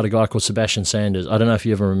to them about a guy called Sebastian Sanders. I don't know if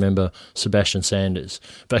you ever remember Sebastian Sanders,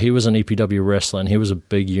 but he was an EPW wrestler and he was a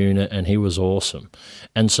big unit and he was awesome.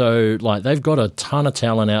 And so, like, they've got a ton of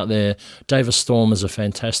talent out there. Davis Storm is a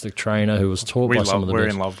fantastic trainer who was taught by some of the We're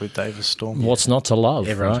best. in love with Davis Storm. What's not to love?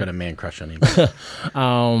 Everyone's right? got a man crush on him.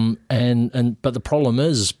 But the problem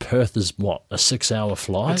is Perth is what, a 6-hour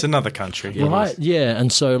flight? It's another country. Right, yeah.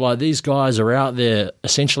 And so, like, these guys are out there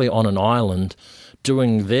essentially on an island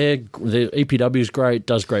doing their EPW's great,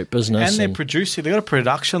 does great business. And they're producing, they've got a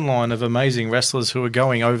production line of amazing wrestlers who are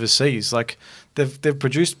going overseas. Like, they've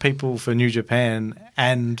produced people for New Japan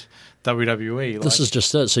and WWE. Like, this is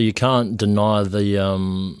just it. So you can't deny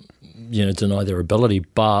deny their ability,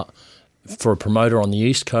 but for a promoter on the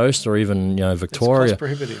East Coast or even, Victoria, it's cost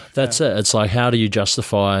prohibitive. That's it. It's like, how do you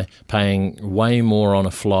justify paying way more on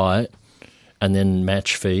a flight and then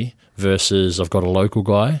match fee versus I've got a local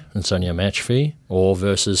guy and it's only a match fee, or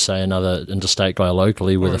versus, say, another interstate guy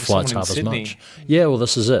locally where the flight's half as much. Yeah, well,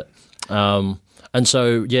 this is it. And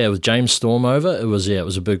so, yeah, with James Storm over, it was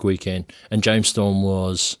a big weekend, and James Storm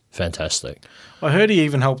was fantastic. I heard he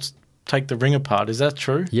even helped take the ring apart. Is that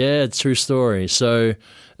true? Yeah, it's a true story. So,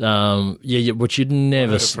 which you'd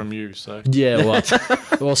never... I heard it from you, so... Yeah, well...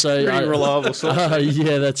 Also, Pretty reliable source.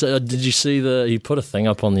 Yeah, that's... did you see he put a thing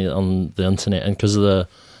up on the internet, and because of the...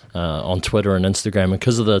 on Twitter and Instagram, and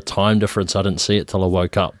because of the time difference, I didn't see it till I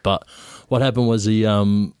woke up. But what happened was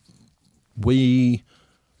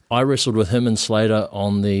I wrestled with him and Slater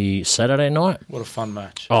on the Saturday night. What a fun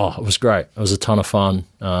match. Oh, it was great. It was a ton of fun.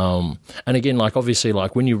 And again, like, obviously,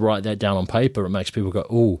 like, when you write that down on paper, it makes people go,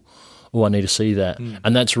 oh, I need to see that.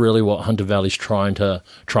 And that's really what Hunter Valley's trying to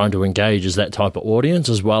engage, is that type of audience,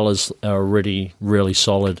 as well as a already really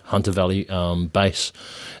solid Hunter Valley base.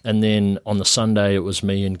 And then on the Sunday, it was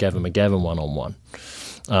me and Gavin McGavin one-on-one.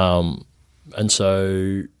 And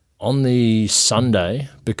so on the Sunday,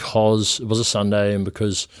 because it was a Sunday and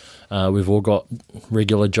because we've all got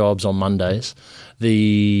regular jobs on Mondays,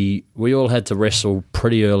 we all had to wrestle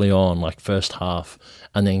pretty early on, like first half,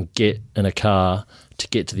 and then get in a car to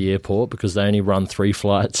get to the airport, because they only run 3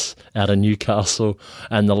 flights out of Newcastle,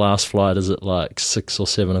 and the last flight is at like 6 or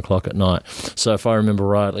 7 o'clock at night. So if I remember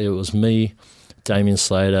rightly, it was me, Damien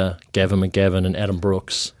Slater, Gavin McGavin, and Adam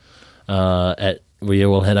Brooks. We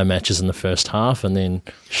all had our matches in the first half, and then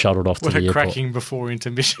shuttled off to the airport. Cracking before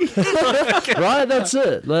intermission. Right, that's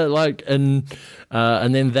it. And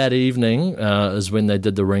then that evening is when they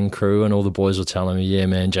did the ring crew, and all the boys were telling me, yeah,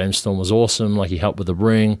 man, James Storm was awesome. Like, he helped with the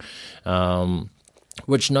ring,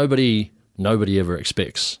 which nobody ever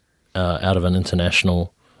expects out of an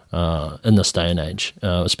international in this day and age,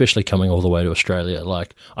 especially coming all the way to Australia.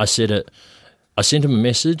 Like, I sent him a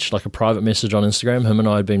message, like a private message on Instagram. Him and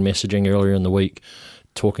I had been messaging earlier in the week,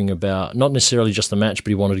 talking about not necessarily just the match, but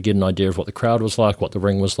he wanted to get an idea of what the crowd was like, what the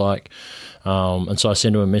ring was like. And so I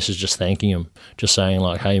sent him a message just thanking him, just saying,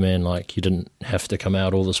 like, hey, man, like, you didn't have to come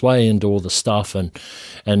out all this way and do all this stuff. And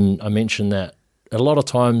I mentioned that a lot of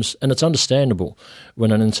times, and it's understandable,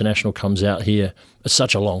 when an international comes out here, it's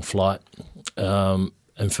such a long flight. And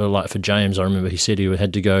for James, I remember he said he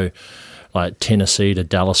had to go like Tennessee to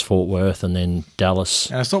Dallas, Fort Worth, and then Dallas.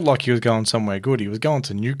 And it's not like he was going somewhere good. He was going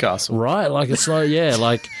to Newcastle. Right, like, it's like, yeah,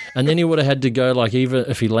 like, and then he would have had to go, like, even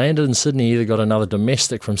if he landed in Sydney, he either got another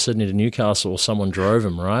domestic from Sydney to Newcastle, or someone drove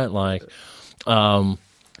him, right? Like, and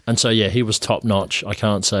so, yeah, he was top notch. I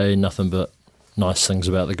can't say nothing but nice things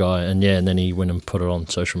about the guy. And yeah, and then he went and put it on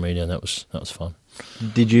social media, and that was fun.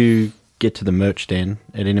 Did you get to the merch stand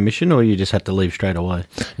at intermission, or you just had to leave straight away?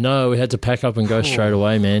 No, we had to pack up and go straight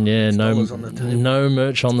away, man. Yeah, no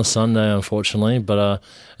merch on the Sunday, unfortunately, but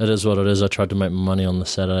it is what it is. I tried to make my money on the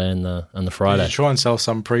Saturday and the Friday. Did you try and sell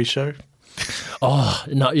some pre-show? Oh,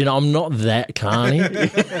 no, I'm not that carny.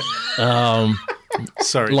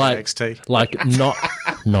 Sorry, like XT. like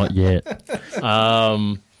not yet.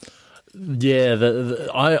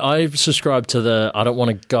 I subscribe to the I don't want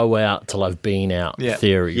to go out till I've been out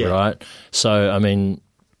theory, right? So I mean,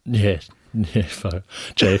 for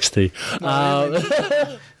JXT.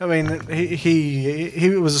 I mean, he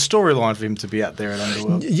was a storyline for him to be out there at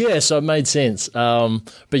Underworld. Yeah, so it made sense.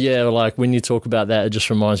 But yeah, like when you talk about that, it just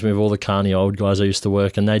reminds me of all the carny old guys I used to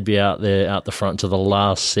work, and they'd be out there out the front to the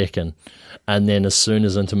last second. And then as soon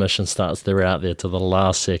as intermission starts, they're out there to the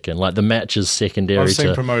last second. Like the match is secondary. I've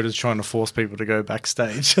seen promoters trying to force people to go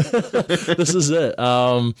backstage. This is it.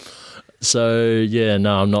 So, yeah,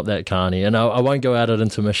 no, I'm not that carny. And I won't go out at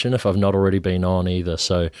intermission if I've not already been on either.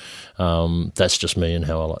 So that's just me and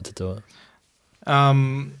how I like to do it.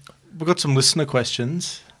 We've got some listener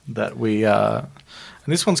questions that we... and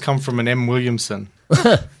this one's come from an M. Williamson.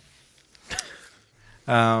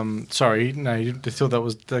 Sorry, no, I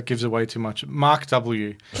thought that gives away too much. Mark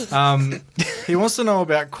W. He wants to know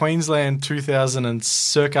about Queensland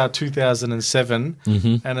circa 2007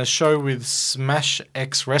 and a show with Smash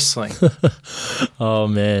X Wrestling. Oh,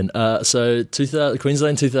 man. So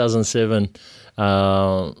Queensland 2007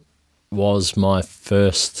 was my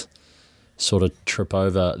first sort of trip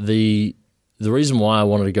over. The reason why I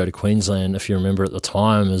wanted to go to Queensland, if you remember at the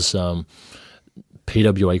time, is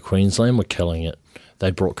PWA Queensland were killing it. They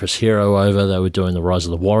brought Chris Hero over. They were doing the Rise of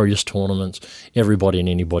the Warriors tournaments. Everybody and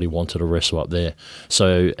anybody wanted to wrestle up there.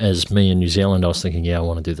 So as me in New Zealand, I was thinking, I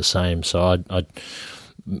want to do the same. So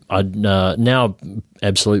I'd now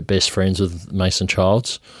absolute best friends with Mason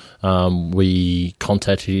Childs. We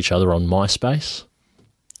contacted each other on MySpace.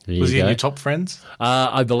 Was he in your top friends?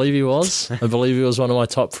 I believe he was. I believe he was one of my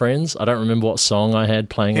top friends. I don't remember what song I had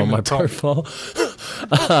playing on my profile.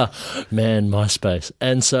 Man, MySpace.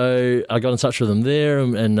 And so I got in touch with him there,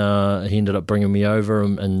 and he ended up bringing me over,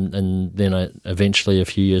 and then eventually a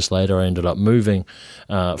few years later I ended up moving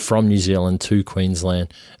from New Zealand to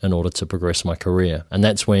Queensland in order to progress my career. And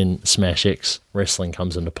that's when Smash X Wrestling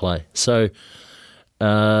comes into play. So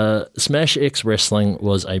Smash X Wrestling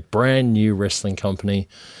was a brand new wrestling company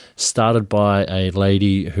started by a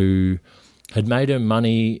lady who had made her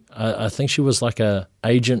money. I think she was like a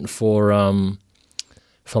agent for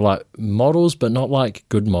like models, but not like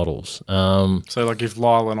good models. So like if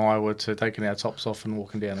Lyle and I were to taking our tops off and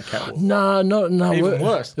walking down the catwalk. No. Even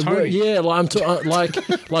worse, Tony. Yeah, like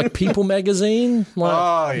like People magazine.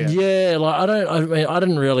 Like, yeah. Like I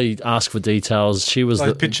didn't really ask for details. She was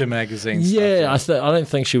like Picture magazine. Yeah, stuff, I don't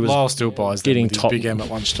think she was. Lyle still buys getting them with top his Big M at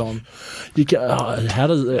lunchtime. How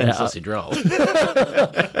does And sausage roll.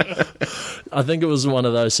 I think it was one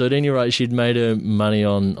of those. So at any rate, she'd made her money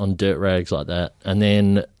on dirt rags like that, and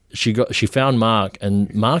then she found Mark,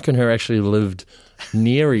 and Mark and her actually lived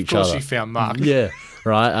near each other. Of course, she found Mark. Yeah,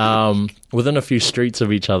 right. Within a few streets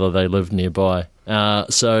of each other, they lived nearby.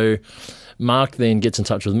 So Mark then gets in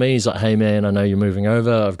touch with me. He's like, "Hey man, I know you're moving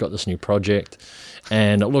over. I've got this new project."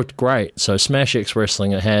 And it looked great. So Smash X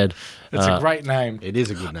Wrestling, it had... It's a great name. It is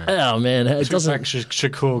a good name. Oh, man. It doesn't... Like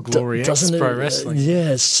Shakur Glory X Pro Wrestling.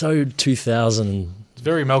 Yeah, it's so 2000. It's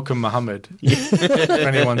very Malcolm Muhammad. If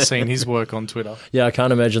anyone's seen his work on Twitter. Yeah, I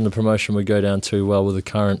can't imagine the promotion would go down too well with the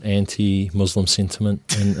current anti-Muslim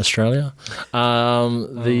sentiment in Australia.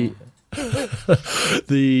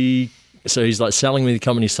 So he's like selling me the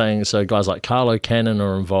company, saying so guys like Carlo Cannon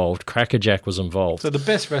are involved, Crackerjack was involved. So the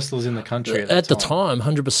best wrestlers in the country at the time,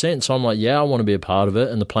 100%. So I'm like, I want to be a part of it.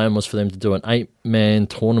 And the plan was for them to do an 8-man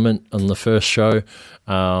tournament on the first show.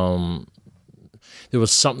 There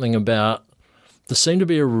was something about... There seemed to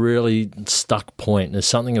be a really stuck point. There's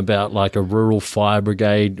something about like a rural fire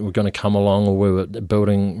brigade were going to come along, or we were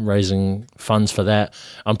raising funds for that.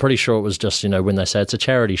 I'm pretty sure it was just, when they say it's a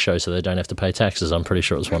charity show so they don't have to pay taxes, I'm pretty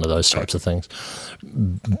sure it was one of those types of things.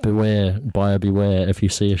 Buyer beware if you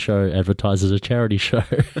see a show advertised as a charity show.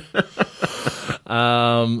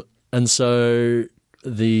 And so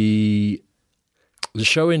the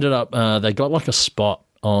show ended up, they got like a spot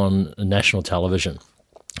on national television.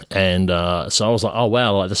 And so I was like, oh,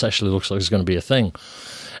 wow, like this actually looks like it's going to be a thing.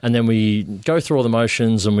 And then we go through all the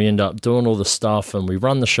motions and we end up doing all the stuff and we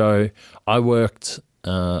run the show. I worked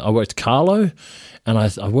Carlo, and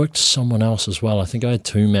I worked someone else as well. I think I had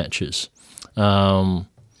 2 matches. You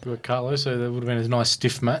worked Carlo, so that would have been a nice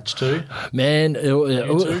stiff match too. Man, it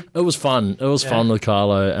was fun. It was fun with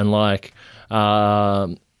Carlo. And like...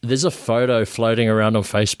 there's a photo floating around on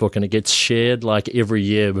Facebook and it gets shared like every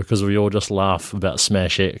year because we all just laugh about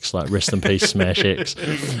Smash X, like rest in peace Smash X.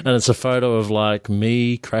 And it's a photo of like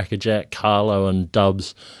me, Crackerjack, Carlo and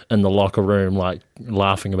Dubs in the locker room like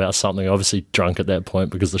laughing about something, obviously drunk at that point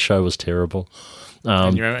because the show was terrible.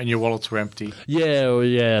 And your wallets were empty. Yeah, well,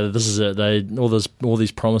 yeah, this is it. All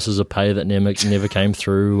these promises of pay that never came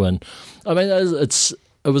through. And I mean, it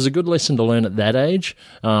was a good lesson to learn at that age.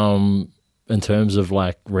 In terms of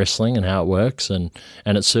like wrestling and how it works, and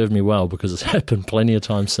it served me well because it's happened plenty of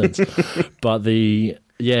times since. But it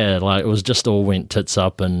was just all went tits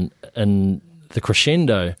up, and the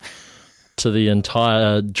crescendo to the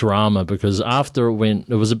entire drama, because after it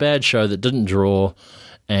was a bad show that didn't draw,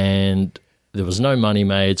 and there was no money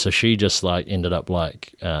made, so she just like ended up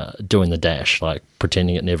like doing the dash, like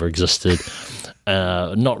pretending it never existed,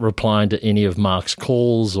 not replying to any of Mark's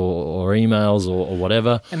calls or emails or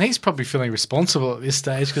whatever. And he's probably feeling responsible at this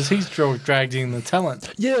stage because he's dragged in the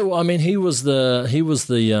talent. Yeah, well, I mean, he was the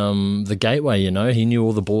gateway. You know, he knew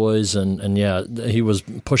all the boys, and yeah, he was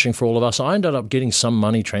pushing for all of us. I ended up getting some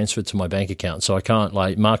money transferred to my bank account, so I can't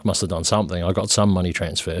like Mark must have done something. I got some money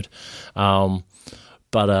transferred.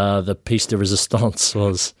 But the piece de resistance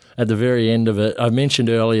was at the very end of it. I mentioned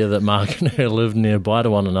earlier that Mark and her lived nearby to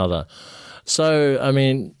one another. So, I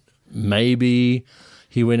mean, maybe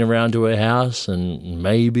he went around to her house and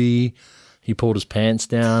maybe he pulled his pants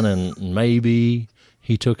down and maybe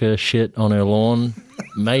he took a shit on her lawn.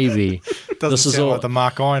 Maybe. Doesn't sound like the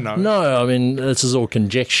Mark I know. No, I mean, this is all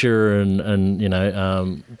conjecture and you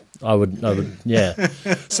know, I would, yeah.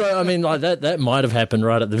 So, I mean, like that might have happened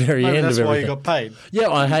right at the very end of everything. That's why you got paid. Yeah,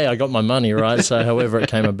 I got my money, right? So, however it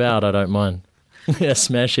came about, I don't mind. Yeah,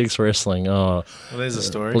 Smash X Wrestling. Oh, well, there's a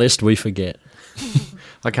story. Lest we forget.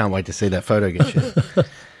 I can't wait to see that photo get shared.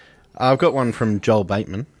 I've got one from Joel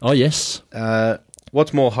Bateman. Oh, yes.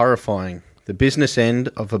 What's more horrifying, the business end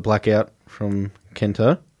of a blackout from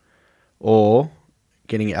Kento or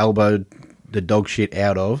getting elbowed the dog shit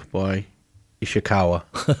out of by Ishikawa?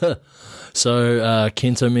 So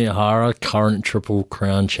Kento Miyahara, current Triple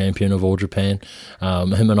Crown champion of All Japan,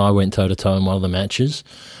 him and I went toe-to-toe in one of the matches,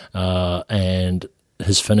 and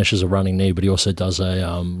his finish is a running knee, but he also does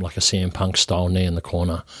a like a CM Punk style knee in the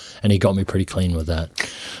corner, and he got me pretty clean with that.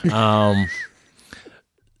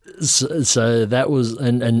 So that was,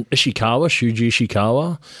 and Ishikawa, Shuji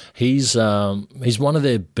Ishikawa, he's one of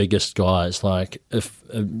their biggest guys. Like if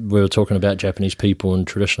we were talking about Japanese people, and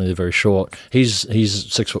traditionally they're very short, he's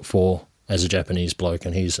 6'4" as a Japanese bloke,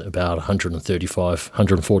 and he's about 135,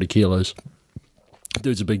 140 kilos.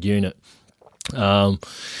 Dude's a big unit.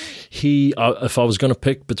 If I was going to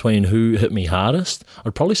pick between who hit me hardest,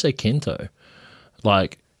 I'd probably say Kento.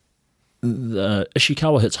 Like,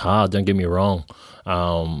 Ishikawa hits hard, don't get me wrong,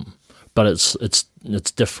 but it's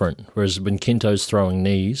different. Whereas when Kento's throwing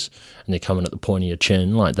knees and they're coming at the point of your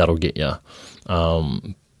chin, like that'll get you.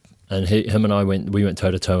 And him and I went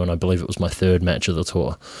toe to toe, and I believe it was my third match of the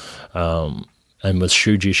tour. And with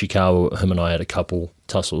Shuji Ishikawa, him and I had a couple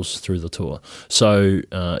tussles through the tour. So,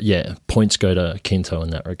 yeah, points go to Kento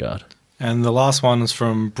in that regard. And the last one is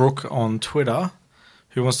from Brooke on Twitter,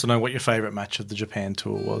 who wants to know what your favourite match of the Japan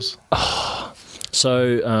tour was.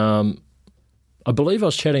 So, I believe I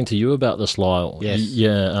was chatting to you about this, Lyle. Yes.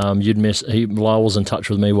 Yeah, Lyle was in touch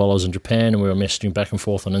with me while I was in Japan, and we were messaging back and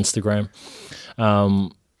forth on Instagram.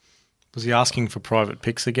 Was he asking for private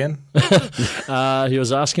pics again? He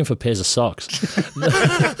was asking for pairs of socks.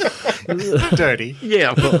 Dirty.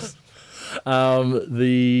 Yeah, of course.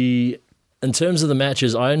 In terms of the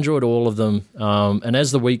matches, I enjoyed all of them. And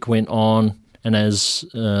as the week went on, and as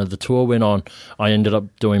the tour went on, I ended up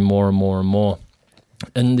doing more and more and more.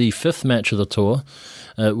 In the fifth match of the tour,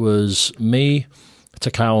 it was me,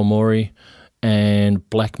 Takao Mori, and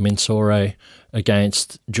Black Mensore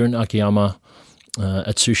against Jun Akiyama,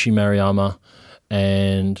 Atsushi Mariyama,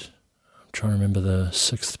 and I'm trying to remember the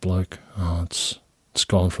sixth bloke. Oh, it's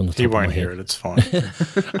gone from the top of my head. He won't hear it, it's fine.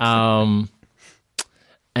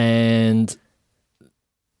 And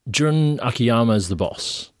Jun Akiyama is the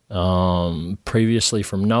boss. Previously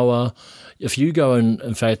from Noah. If you go and,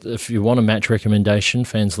 in fact, if you want a match recommendation,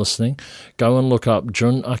 fans listening, go and look up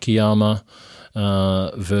Jun Akiyama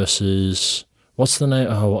versus... What's the name?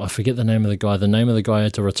 Oh, I forget the name of the guy. The name of the guy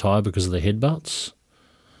had to retire because of the headbutts.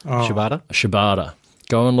 Oh. Shibata.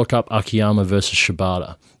 Go and look up Akiyama versus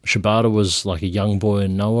Shibata. Shibata was like a young boy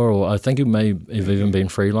in Noah, or I think he may have even been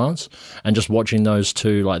freelance. And just watching those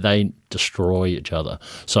two, like they destroy each other.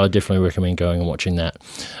 So I definitely recommend going and watching that.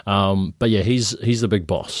 But yeah, he's the big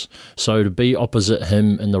boss. So to be opposite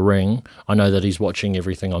him in the ring, I know that he's watching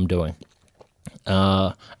everything I'm doing.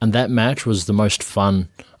 And that match was the most fun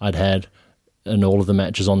I'd had in all of the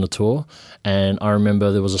matches on the tour. And I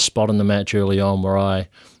remember there was a spot in the match early on where I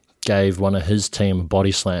gave one of his team a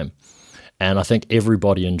body slam. And I think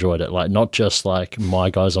everybody enjoyed it, like not just like my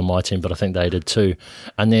guys on my team, but I think they did too.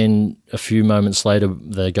 And then a few moments later,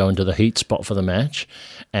 they go into the heat spot for the match,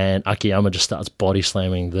 and Akiyama just starts body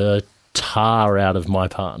slamming the tar out of my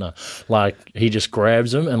partner. Like he just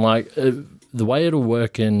grabs him, and like the way it'll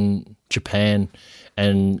work in Japan,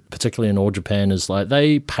 and particularly in All Japan, is like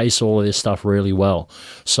they pace all of their stuff really well.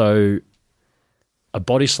 So a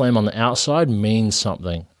body slam on the outside means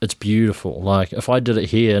something. It's beautiful. Like, if I did it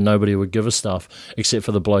here, nobody would give a stuff except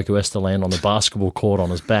for the bloke who has to land on the basketball court on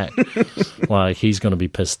his back. Like, he's going to be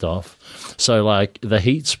pissed off. So, like, the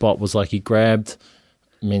heat spot was like he grabbed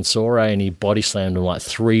Mensore and he body slammed him like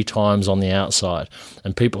 3 times on the outside.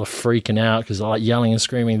 And people are freaking out because they're like yelling and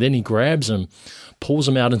screaming. Then he grabs him, pulls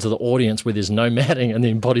him out into the audience where there's no matting, and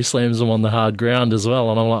then body slams him on the hard ground as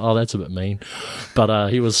well. And I'm like, oh, that's a bit mean. But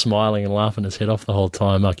he was smiling and laughing his head off the whole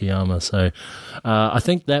time, Akiyama. So I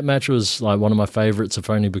think that match was like one of my favorites, if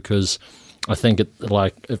only because I think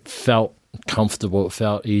it felt comfortable, it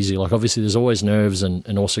felt easy. Like obviously there's always nerves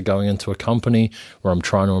and also going into a company where I'm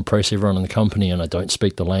trying to impress everyone in the company and I don't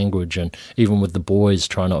speak the language, and even with the boys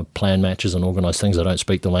trying to plan matches and organise things, I don't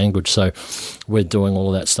speak the language, so we're doing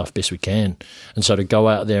all of that stuff best we can. And so to go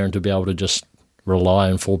out there and to be able to just rely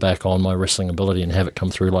and fall back on my wrestling ability and have it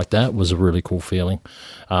come through like that was a really cool feeling.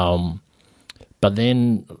 But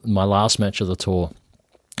then my last match of the tour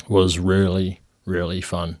was really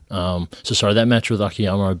fun. So that match with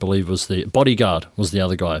Akiyama, I believe, was the Bodyguard was the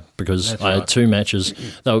other guy, because that's I had 2 matches.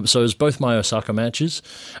 So it was both my Osaka matches,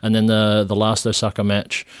 and then the last Osaka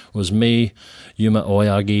match was me, Yuma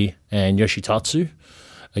Oyagi, and Yoshitatsu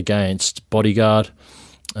against Bodyguard,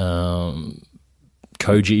 Koji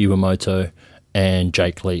Iwamoto, and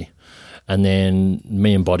Jake Lee. And then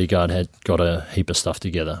me and Bodyguard had got a heap of stuff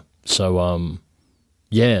together. So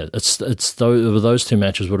yeah, those 2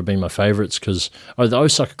 matches would have been my favourites because the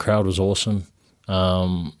Osaka crowd was awesome.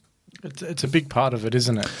 It's a big part of it,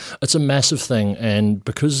 isn't it? It's a massive thing, and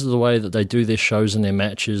because of the way that they do their shows and their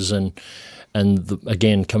matches, and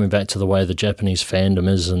again, coming back to the way the Japanese fandom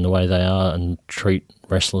is and the way they are and treat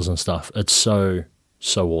wrestlers and stuff, it's so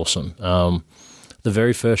awesome. The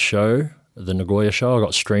very first show, the Nagoya show, I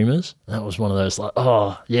got streamers. That was one of those like,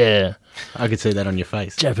 oh, yeah. I could see that on your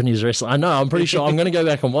face. Japanese wrestling. I know, I'm pretty sure. I'm going to go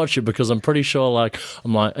back and watch it because I'm pretty sure,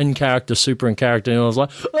 I'm in character, super in character, and I was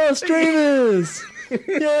like, oh, streamers!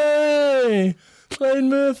 Yay! Slade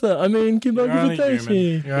Mercer. I mean, keep on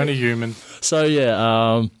giving You're only human. So,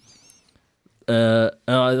 yeah,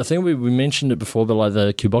 I think we mentioned it before, but like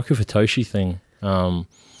the Kuboku Futoshi thing,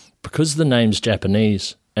 because the name's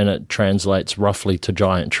Japanese, and it translates roughly to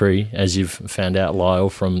giant tree, as you've found out, Lyle,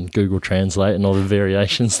 from Google Translate and all the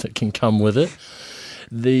variations that can come with it.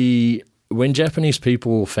 When Japanese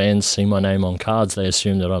fans see my name on cards, they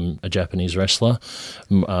assume that I'm a Japanese wrestler.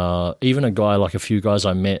 Even a few guys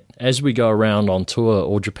I met, as we go around on tour,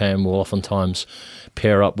 All Japan will oftentimes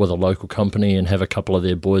pair up with a local company and have a couple of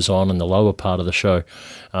their boys on in the lower part of the show.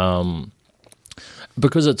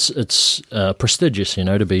 Because it's prestigious,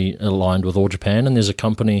 to be aligned with All Japan, and there's a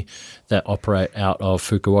company that operate out of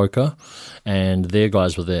Fukuoka, and their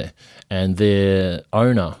guys were there, and their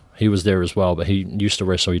owner, he was there as well, but he used to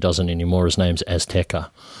wrestle, he doesn't anymore, his name's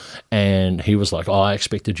Azteca, and he was like, oh, I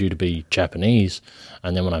expected you to be Japanese,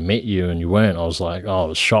 and then when I met you and you weren't, I was like, oh, I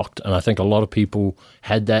was shocked, and I think a lot of people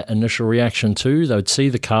had that initial reaction too. They would see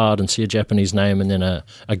the card and see a Japanese name, and then a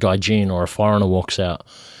gaijin or a foreigner walks out,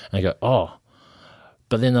 and they go, oh.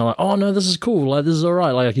 But then they're like, oh, no, this is cool. Like, this is all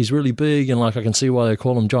right. Like, he's really big, and, like, I can see why they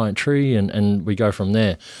call him Giant Tree, and we go from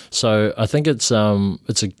there. So I think it's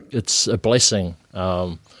a blessing.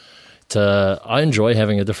 I enjoy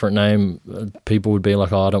having a different name. People would be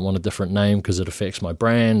like, oh, I don't want a different name because it affects my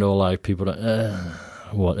brand, or, like, people don't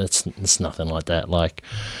it's nothing like that. Like,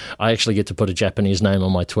 I actually get to put a Japanese name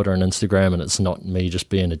on my Twitter and Instagram, and it's not me just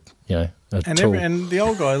being a tool. And the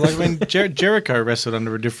old guy, like when Jericho wrestled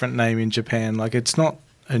under a different name in Japan, like it's not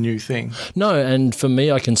a new thing. No, and for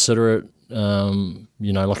me, I consider it,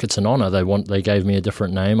 like it's an honor. They gave me a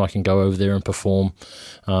different name. I can go over there and perform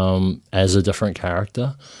as a different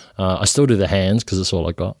character. I still do the hands because it's all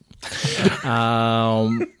I got.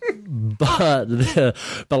 But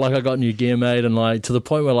like I got new gear made, and like to the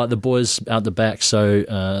point where like the boys out the back, so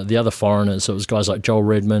the other foreigners, so it was guys like Joel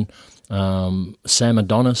Redman, Sam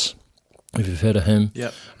Adonis, if you've heard of him.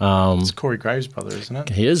 Yep. It's Corey Graves' brother, isn't it?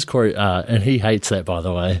 He is Corey, and he hates that, by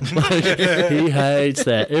the way. He hates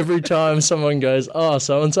that. Every time someone goes, oh,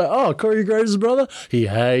 so-and-so, oh, Corey Graves' brother, he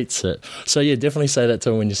hates it. So yeah, definitely say that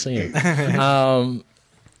to him when you see him.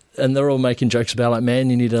 and they're all making jokes about like, man,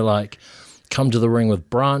 you need to like come to the ring with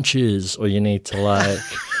branches, or you need to like.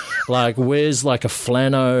 Like wears like a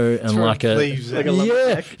flannel and like a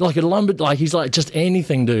lumber, like he's like just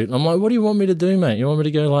anything, dude. I'm like, what do you want me to do, mate? You want me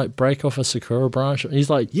to go like break off a sakura branch? He's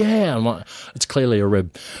like, yeah. I'm like, it's clearly a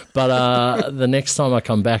rib. But the next time I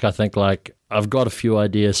come back, I think like I've got a few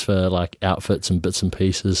ideas for like outfits and bits and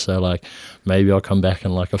pieces. So like maybe I'll come back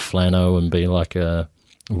in like a flannel and be like a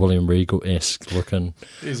William Regal-esque looking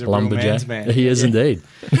lumberjack. Man. He is indeed.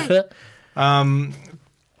 We're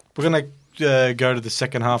gonna go to the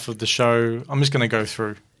second half of the show. I'm just going to go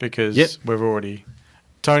through because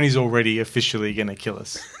Tony's already officially going to kill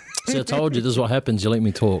us. See, I told you this is what happens. You let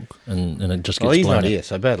me talk, and it just gets he's blown not out. here,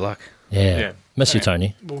 so bad luck. Yeah. Miss you,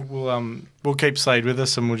 Tony. We'll keep Slade with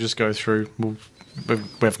us, and we'll just go through. We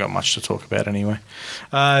haven't got much to talk about anyway.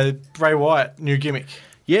 Bray Wyatt, new gimmick.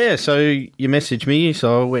 Yeah, so you messaged me,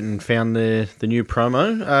 so I went and found the new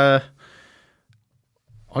promo.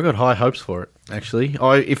 I got high hopes for it, actually.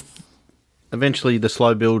 If eventually the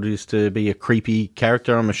slow build is to be a creepy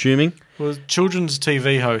character, I'm assuming. Well, children's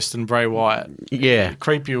TV host and Bray Wyatt. Yeah.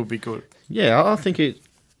 Creepy will be good. Yeah, I think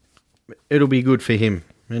it'll be good for him.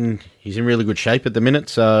 And he's in really good shape at the minute,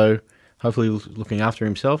 so hopefully looking after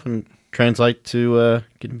himself and translate to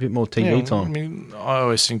get a bit more TV time. I mean, I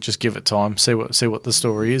always think just give it time, see what the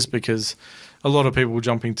story is, because a lot of people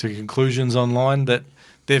jumping to conclusions online that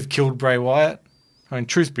they've killed Bray Wyatt. I mean,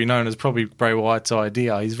 truth be known, it's probably Bray Wyatt's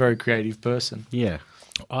idea. He's a very creative person. Yeah.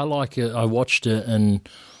 I like it. I watched it and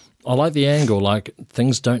I like the angle. Like,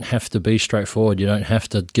 things don't have to be straightforward. You don't have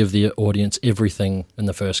to give the audience everything in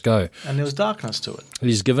the first go. And there was darkness to it.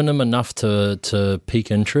 He's given them enough to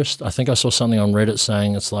pique interest. I think I saw something on Reddit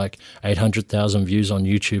saying it's like 800,000 views on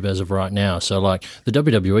YouTube as of right now. So, like, the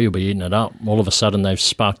WWE will be eating it up. All of a sudden, they've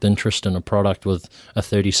sparked interest in a product with a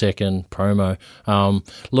 30-second promo.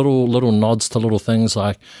 Little nods to little things,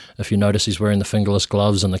 like if you notice he's wearing the fingerless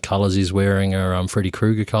gloves and the colours he's wearing are Freddy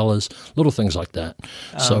Krueger colours. Little things like that.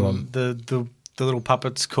 So the little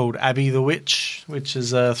puppet's called Abby the Witch, which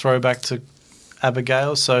is a throwback to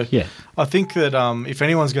Abigail. So yeah. I think that if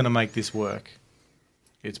anyone's going to make this work,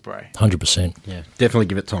 it's Bray. 100%. Yeah, definitely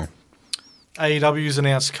give it time. AEW's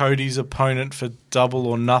announced Cody's opponent for Double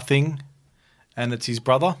or Nothing, and it's his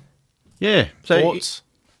brother. Yeah. So thoughts?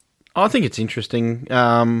 I think it's interesting.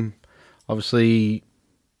 Obviously,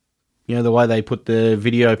 you know, the way they put the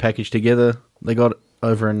video package together, they got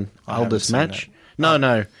over an oldest match.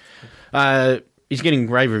 No. He's getting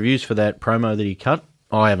rave reviews for that promo that he cut.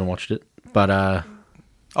 I haven't watched it, but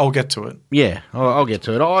I'll get to it. Yeah, I'll get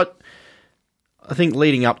to it. I think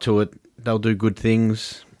leading up to it, they'll do good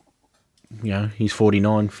things. You know, he's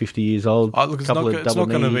 49, 50 years old. Look, it's not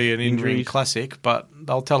going to be an in-ring classic, but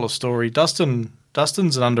they'll tell a story.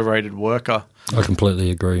 Dustin's an underrated worker. I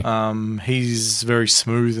completely agree. He's very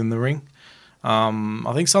smooth in the ring.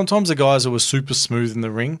 I think sometimes the guys who are super smooth in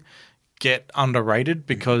the ring get underrated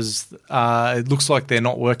because it looks like they're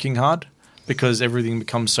not working hard because everything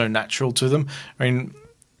becomes so natural to them. I mean,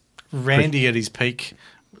 Randy at his peak,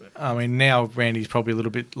 I mean, now Randy's probably a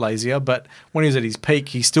little bit lazier, but when he was at his peak,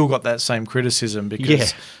 he still got that same criticism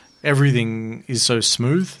because everything is so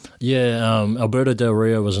smooth. Yeah, Alberto Del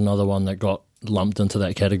Rio was another one that got lumped into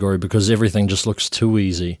that category because everything just looks too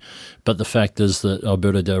easy. But the fact is that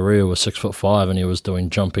Alberto Del Rio was 6'5" and he was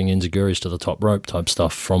doing jumping enziguris to the top rope type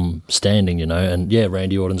stuff from standing, you know. And yeah,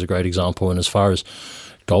 Randy Orton's a great example. And as far as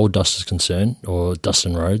Goldust is concerned, or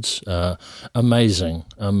Dustin Rhodes, amazing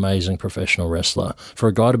professional wrestler. For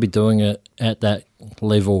a guy to be doing it at that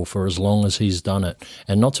level for as long as he's done it,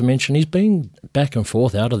 and not to mention he's been back and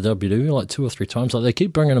forth out of WWE like 2 or 3 times. Like, they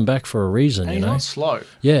keep bringing him back for a reason, and you know. He's not slow.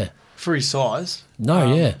 Yeah. For his size.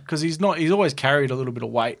 No, yeah. Because he's always carried a little bit of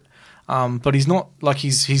weight. But he's not, like,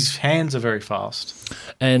 his hands are very fast.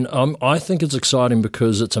 And I think it's exciting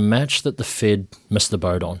because it's a match that the Fed missed the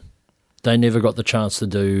boat on. They never got the chance to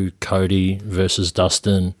do Cody versus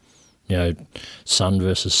Dustin, you know, son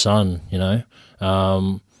versus son, you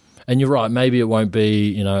know. And you're right, maybe it won't be,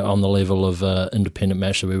 you know, on the level of independent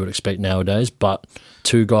match that we would expect nowadays, but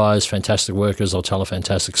 2 guys, fantastic workers, they'll tell a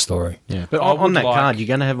fantastic story. Yeah, but on that card, you're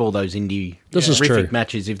going to have all those indie terrific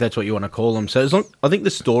matches, if that's what you want to call them. So I think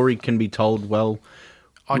the story can be told well.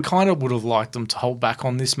 I kind of would have liked them to hold back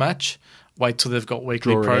on this match, wait till they've got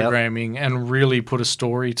weekly programming and really put a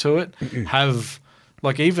story to it. Have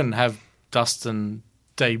Dustin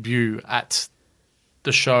debut at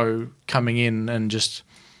the show coming in and just...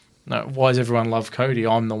 No, why does everyone love Cody?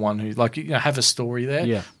 I'm the one who, like, you know, have a story there.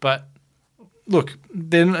 Yeah. But look,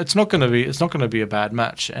 then it's not going to be a bad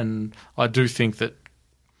match, and I do think that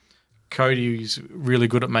Cody's really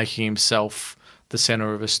good at making himself the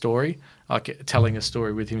center of a story, like telling a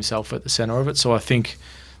story with himself at the center of it. So I think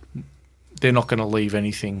they're not going to leave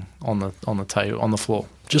anything on the table, on the floor.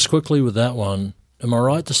 Just quickly with that one, am I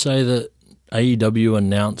right to say that AEW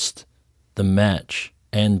announced the match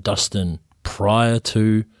and Dustin prior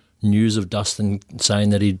to news of Dustin saying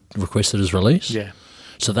that he requested his release? Yeah.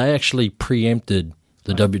 So they actually preempted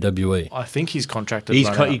the WWE. I think his contract His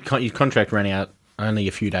contract ran out only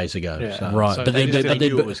a few days ago. Yeah. So. Right, So but they just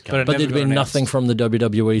knew it was coming. but But it there'd never been got nothing announced. from the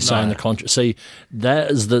WWE saying the contract. See,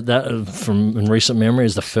 that is that from in recent memory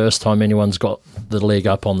is the first time anyone's got the leg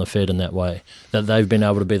up on the Fed in that way. That they've been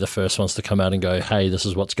able to be the first ones to come out and go, "Hey, this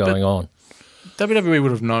is what's going on." WWE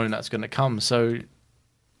would have known that's going to come. So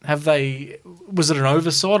have they? Was it an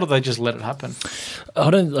oversight, or they just let it happen? I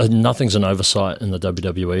don't. Nothing's an oversight in the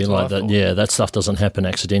WWE what I like that. thought. Yeah, that stuff doesn't happen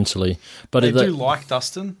accidentally. But They do like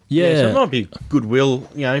Dustin. yeah, So it might be goodwill,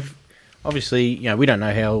 obviously, we don't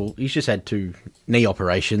know how he's just had 2 knee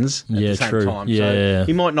operations at Yeah, the same true. time. Yeah. So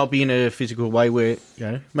he might not be in a physical way where,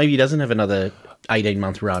 maybe he doesn't have another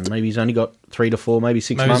 18-month run. Maybe he's only got 3 to 4, maybe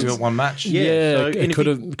 6 Maybe months. he's got one match. Yeah, so- and it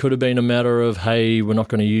if could have been a matter of, hey, we're not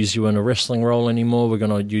going to use you in a wrestling role anymore. We're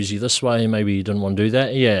going to use you this way. Maybe you didn't want to do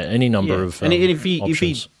that. Yeah, any number of and if he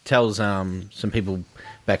options. tells some people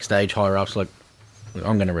backstage, higher ups, like,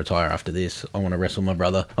 I'm going to retire after this. I want to wrestle my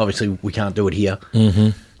brother. Obviously, we can't do it here. Mm-hmm.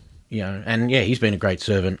 And he's been a great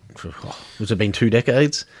servant for, has it been 2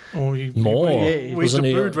 decades? Or More. We Wasn't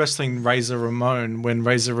he- debuted wrestling Razor Ramon when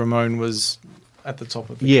Razor Ramon was at the top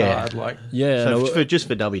of the card. Like, Yeah, So no, just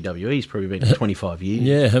for WWE, he's probably been 25 years.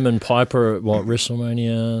 yeah, him and Piper at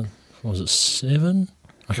WrestleMania, what was it, 7?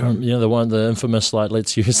 I can't remember, the infamous, like,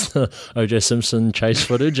 let's use the OJ Simpson chase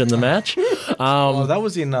footage in the match. oh, that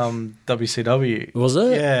was in WCW. Was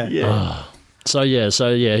it? Yeah. So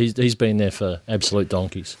he's been there for absolute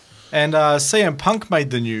donkeys. And CM Punk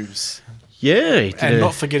made the news, Yeah. He did and a-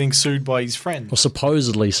 not for getting sued by his friend. Well,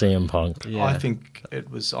 supposedly CM Punk. Yeah. I think it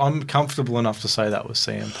was. I'm comfortable enough to say that was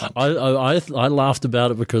CM Punk. I laughed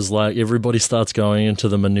about it because, like, everybody starts going into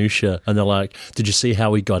the minutia and they're like, did you see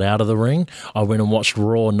how he got out of the ring? I went and watched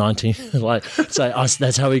Raw 19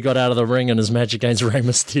 that's how he got out of the ring in his match against Rey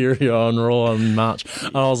Mysterio on Raw in March.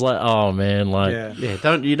 And I was like, oh man, like,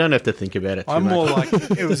 Yeah. you don't have to think about it too I'm much. more like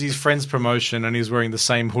it was his friend's promotion, and he was wearing the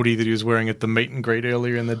same hoodie that he was wearing at the meet and greet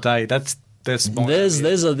earlier in the day. That's my there's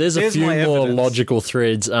idea. a few my more evidence. logical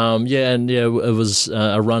threads. It was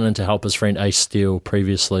a run in to help his friend Ace Steel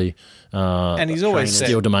previously. And he's always said,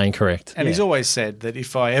 Steel Domain, correct? and he's always said that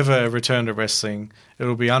if I ever return to wrestling,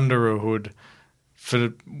 it'll be under a hood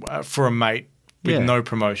for a mate with Yeah. no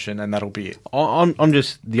promotion, and that'll be it. I'm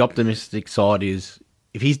just, the optimistic side is,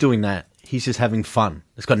 if he's doing that, he's just having fun.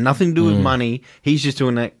 It's got nothing to do with money. He's just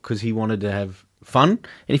doing that because he wanted to have fun.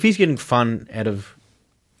 And if he's getting fun out of,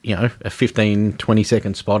 a 15,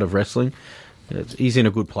 20-second spot of wrestling, he's in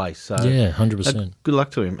a good place. So Yeah, 100%. good luck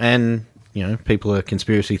to him. And, people are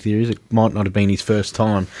conspiracy theories. It might not have been his first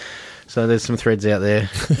time. So there's some threads out there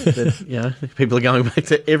that, people are going back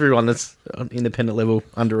to everyone that's on independent level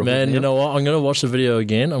under a Man, hood now. you know what? I'm going to watch the video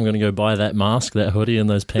again. I'm going to go buy that mask, that hoodie, and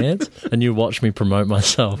those pants, and you watch me promote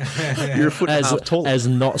myself You're a foot and a half tall. as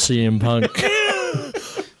not CM Punk.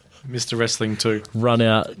 Mr. Wrestling 2. Run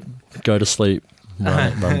out, go to sleep,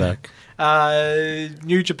 run back.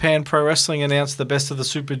 New Japan Pro Wrestling announced the Best of the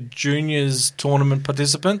Super Juniors tournament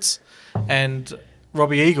participants, and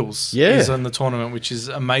Robbie Eagles is in the tournament, which is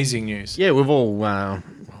amazing news. Yeah, we've all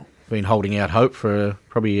been holding out hope for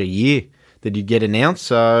probably a year that he'd get announced.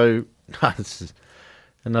 So this is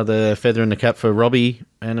another feather in the cap for Robbie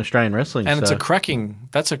and Australian wrestling. And so. it's a cracking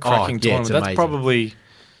yeah, tournament. it's That's amazing. probably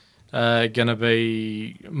going to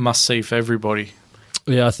be must-see for everybody.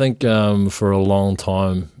 Yeah, I think for a long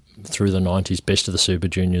time through the 90s, Best of the Super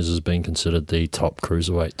Juniors has been considered the top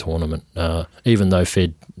cruiserweight tournament. Even though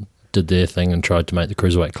Fed did their thing and tried to make the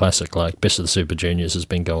Cruiserweight Classic, like, Best of the Super Juniors has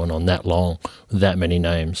been going on that long, with that many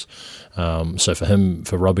names. So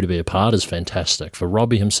for Robbie to be a part is fantastic, for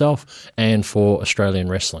Robbie himself and for Australian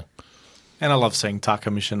wrestling. And I love seeing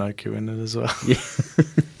Taka Michinoku in it as well.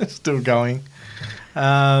 Yeah. Still going.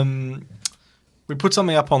 We put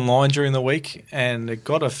something up online during the week, and it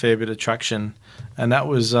got a fair bit of traction, and that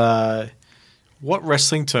was what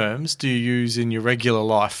wrestling terms do you use in your regular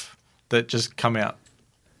life that just come out?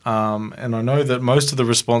 And I know that most of the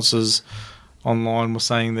responses online were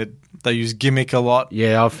saying that they use gimmick a lot.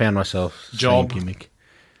 Yeah, I've found myself saying Job. gimmick.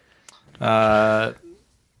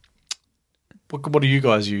 What do you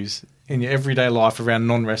guys use in your everyday life around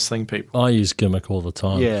non-wrestling people? I use gimmick all the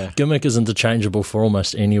time. Yeah. Gimmick is interchangeable for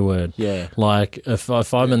almost any word. Yeah. Like, if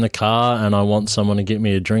I'm in the car and I want someone to get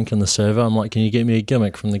me a drink in the server, I'm like, can you get me a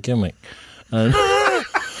gimmick from the gimmick? And,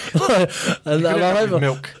 and they'll have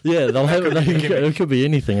milk. Yeah, they'll have it. It could be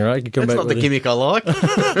anything, right? You come That's back not the with gimmick I like.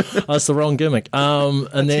 That's the wrong gimmick. And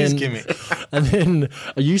That's then his gimmick. And then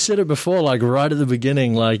you said it before, like right at the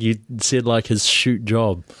beginning, like you said, like his shoot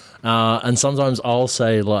job. And sometimes I'll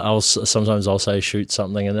say, sometimes I'll say shoot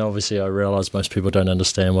something, and then obviously I realise most people don't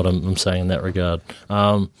understand what I'm saying in that regard.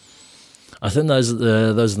 I think those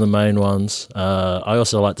are the main ones. I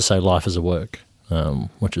also like to say life is a work.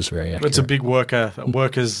 Which is very accurate. It's a big worker.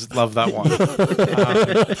 Workers love that one.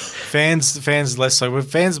 Fans less so.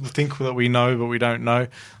 Fans think that we know, but we don't know.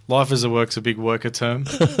 Life as a work's a big worker term.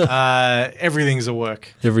 Everything's a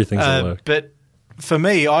work. Everything's a work. But for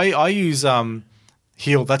me, I use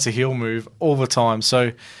heel. That's a heel move all the time.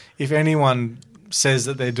 So if anyone says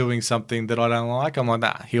that they're doing something that I don't like, I'm like,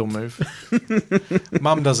 nah, heel move.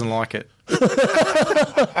 Mum doesn't like it.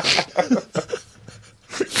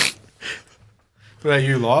 What about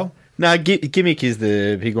you, Lyle? No, gimmick is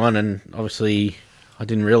the big one, and obviously I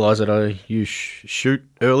didn't realise that I used shoot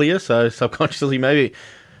earlier, so subconsciously maybe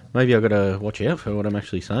I've got to watch out for what I'm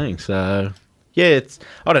actually saying. So, yeah,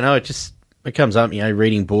 I don't know, it comes up,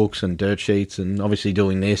 reading books and dirt sheets, and obviously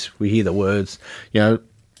doing this, we hear the words,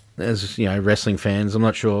 as, wrestling fans, I'm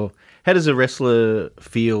not sure. How does a wrestler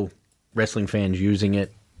feel, wrestling fans using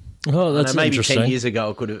it? Oh, that's maybe interesting. 10 years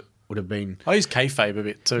ago it would have been... I use kayfabe a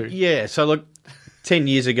bit too. Yeah, so look... 10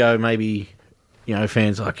 years ago, maybe,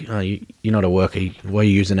 fans like, oh, you're not a worker. Why are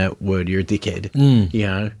you using that word? You're a dickhead.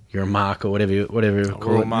 You're a mark or whatever you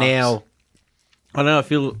call it. Marks. Now, I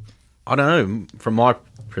don't know, from my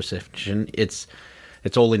perception, it's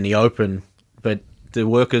all in the open, but the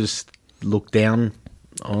workers look down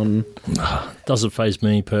on... Doesn't faze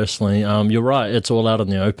me personally. You're right, it's all out in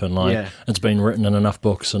the open. It's been written in enough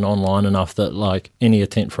books and online enough that like any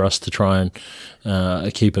attempt for us to try and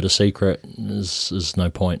keep it a secret is no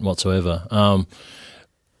point whatsoever.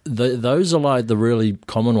 Those are like the really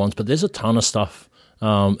common ones, but there's a ton of stuff,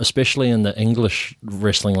 especially in the English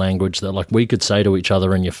wrestling language, that like we could say to each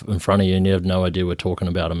other in front of you and you have no idea we're talking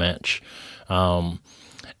about a match.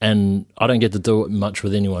 And I don't get to do it much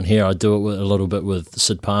with anyone here. I do it a little bit with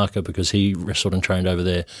Sid Parker because he wrestled and trained over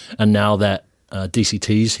there. And now that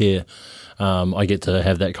DCT's here, I get to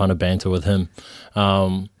have that kind of banter with him.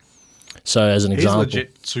 So as an example... He's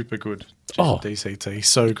legit super good. DCT,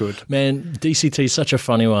 so good. Man, DCT's such a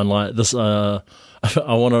funny one. Like this, I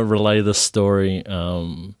want to relay this story.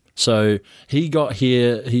 So he got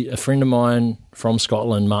here, a friend of mine from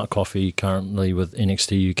Scotland, Mark Coffey, currently with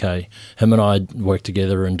NXT UK, him and I worked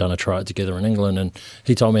together and done a tryout together in England, and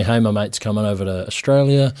he told me, hey, my mate's coming over to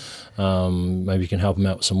Australia, maybe you can help him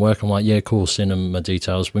out with some work. I'm like, yeah, cool, send him my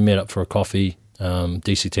details. We met up for a coffee,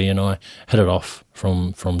 DCT and I hit it off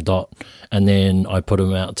from dot, and then I put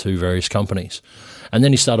him out to various companies. And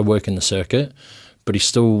then he started working the circuit, but he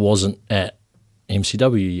still wasn't at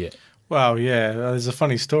MCW yet. Well, yeah, there's a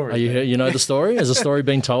funny story. You know the story? Has the story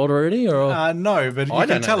been told already? Or no, but you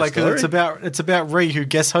can tell it because it's about Ree, who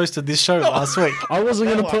guest hosted this show last week. I wasn't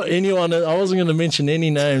going to put anyone. I wasn't going to mention any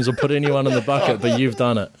names or put anyone in the bucket, but you've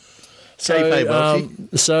done it. So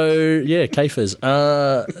yeah, Kayfers.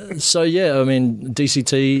 So yeah, I mean,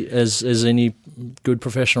 DCT, as any good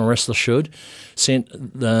professional wrestler should, sent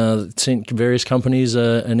various companies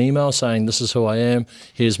an email saying, this is who I am,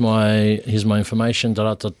 here's my information,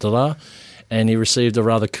 and he received a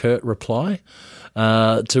rather curt reply.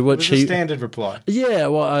 To which it was a standard reply. Yeah,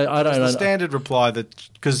 well, I don't know. The standard reply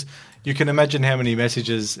because you can imagine how many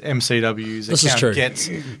messages MCW's account gets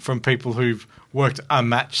from people who've worked a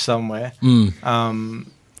match somewhere.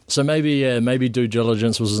 So maybe due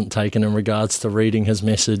diligence wasn't taken in regards to reading his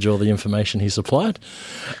message or the information he supplied,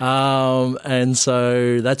 and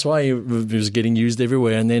so that's why he was getting used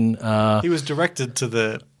everywhere. And then he was directed to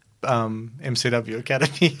the MCW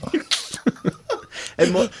Academy.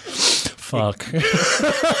 Fuck.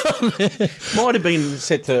 Might have been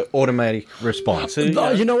set to automatic response. You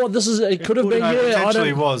know what? It could have been.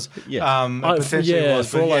 Potentially was. Yeah. Potentially was.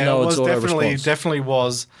 For all I know, it's definitely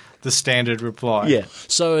was the standard reply. Yeah.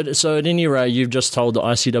 So at any rate, you've just told the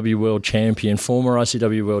ICW World Champion, former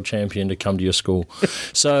ICW World Champion, to come to your school.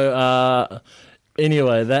 So.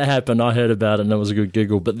 Anyway, that happened. I heard about it and it was a good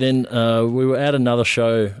giggle. But then we were at another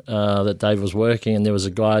show that Dave was working, and there was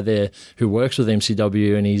a guy there who works with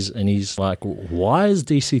MCW, and he's like, why is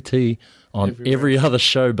DCT on every other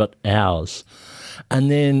show but ours?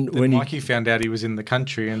 And then when Mikey found out he was in the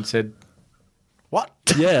country and said, what?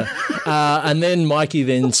 Yeah. And then Mikey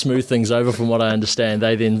then smoothed things over, from what I understand.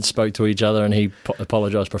 They then spoke to each other, and he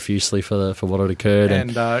apologised profusely for what had occurred.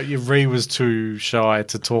 And Ree was too shy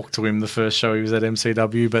to talk to him the first show he was at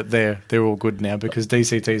MCW, but they're all good now because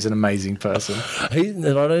DCT is an amazing person.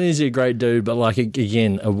 Not only is he a great dude, but like,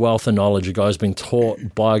 again, a wealth of knowledge. A guy's been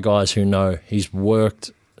taught by guys who know. He's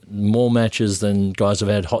worked more matches than guys have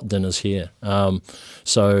had hot dinners here.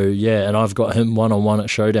 So, yeah, and I've got him one-on-one at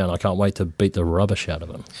Showdown. I can't wait to beat the rubbish out of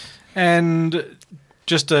him. And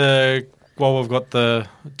just while we've got the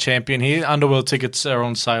champion here, Underworld tickets are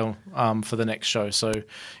on sale for the next show. So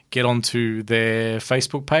get onto their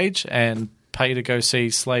Facebook page and pay to go see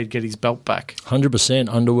Slade get his belt back. 100%.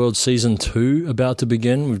 Underworld Season 2 about to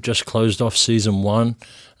begin. We've just closed off Season 1.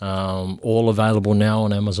 All available now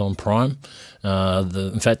on Amazon Prime.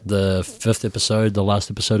 In fact, the 5th episode, the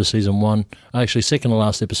last episode of Season 1, actually second to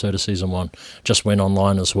last episode of Season 1, just went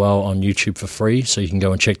online as well on YouTube for free, so you can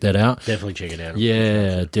go and check that out. Definitely check it out.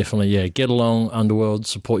 Yeah, definitely. Yeah, get along, Underworld,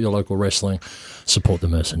 support your local wrestling, support the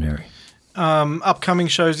Mercenary. Upcoming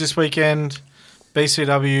shows this weekend,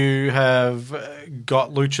 BCW have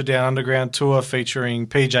got Lucha Down Underground Tour featuring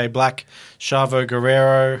PJ Black, Chavo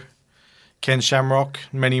Guerrero, Ken Shamrock,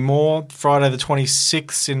 many more. Friday the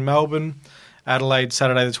 26th in Melbourne, Adelaide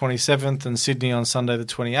Saturday the 27th, and Sydney on Sunday the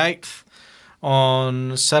 28th.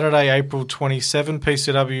 On Saturday, April 27,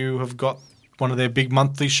 PCW have got one of their big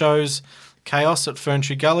monthly shows, Chaos at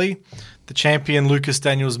Ferntree Gully. The champion, Lucas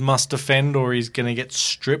Daniels, must defend or he's going to get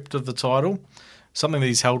stripped of the title. Something that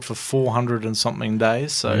he's held for 400 and something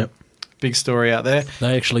days. So, yep. Big story out there.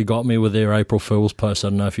 They actually got me with their April Fool's post. I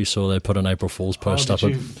don't know if you saw, they put an April Fool's post up.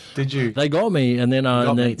 Did you? They got me, and then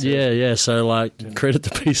yeah. So credit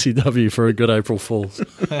to PCW for a good April Fool's.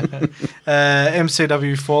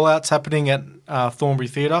 MCW Fallout's happening at Thornbury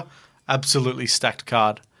Theatre. Absolutely stacked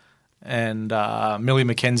card, and Millie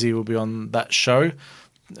McKenzie will be on that show.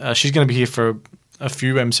 She's going to be here for a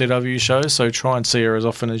few MCW shows, so try and see her as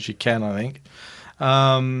often as you can, I think.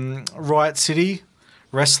 Riot City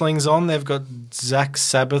Wrestling's on. They've got Zach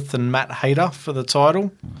Sabbath and Matt Hayter for the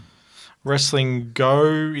title. Wrestling Go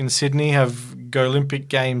in Sydney have Go Olympic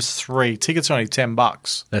Games 3. Tickets are only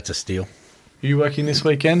 $10. That's a steal. Are you working this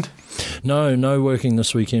weekend? No working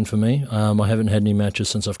this weekend for me. I haven't had any matches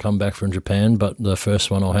since I've come back from Japan, but the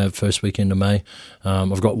first one I'll have first weekend of May.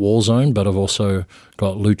 I've got Warzone, but I've also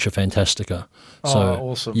got Lucha Fantastica. So,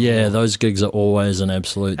 awesome. Yeah, those gigs are always an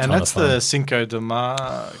absolute ton of fun. And that's the Cinco de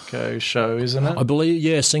Mayo show, isn't it? I believe,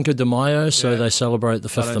 yeah, Cinco de Mayo, so they celebrate the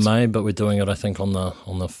 5th of May, but we're doing it, I think, on the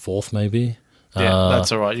 4th maybe. Yeah,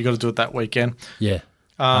 that's all right. You got to do it that weekend. Yeah.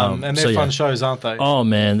 And they're fun shows, aren't they? Oh,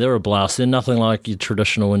 man, they're a blast. They're nothing like your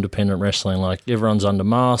traditional independent wrestling. Like, everyone's under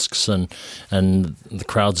masks and the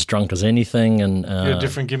crowd's drunk as anything. And you're a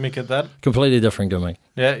different gimmick at that? Completely different gimmick.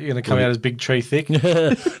 Yeah, you're going to come out as Big Tree Thick?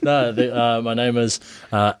 No, my name is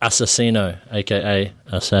Assassino, a.k.a.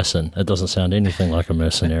 Assassin. It doesn't sound anything like a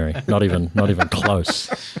mercenary. Not even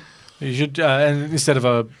close. You should, and instead of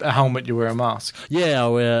a helmet, you wear a mask. Yeah, I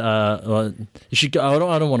wear. You should. I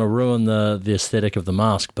don't want to ruin the aesthetic of the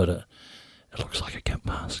mask, but it looks like a gimp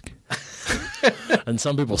mask. And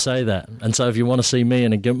some people say that. And so, if you want to see me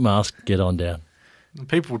in a gimp mask, get on down.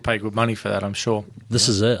 People would pay good money for that, I'm sure. This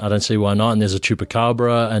is it. I don't see why not. And there's a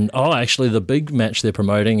Chupacabra, and actually, the big match they're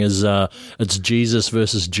promoting is it's Jesus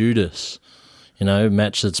versus Judas. You know,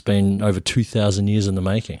 match that's been over 2,000 years in the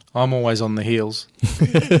making. I'm always on the heels.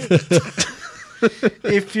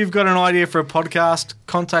 If you've got an idea for a podcast,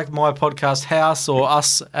 contact my podcast house or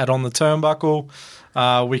us at On The Turnbuckle.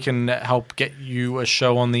 We can help get you a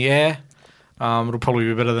show on the air. It'll probably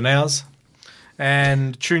be better than ours.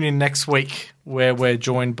 And tune in next week where we're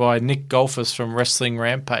joined by Nick Golfus from Wrestling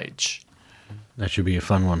Rampage. That should be a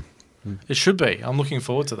fun one. It should be. I'm looking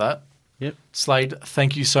forward to that. Yep. Slade,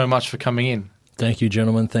 thank you so much for coming in. Thank you,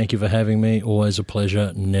 gentlemen. Thank you for having me. Always a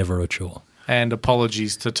pleasure. Never a chore. And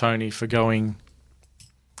apologies to Tony for going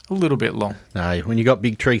a little bit long. No, when you got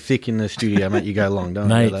Big Tree Thick in the studio, mate, you go long, don't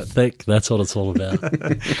mate, you? Mate, thick, that's what it's all about.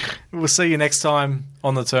 We'll see you next time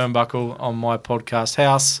on The Turnbuckle on my podcast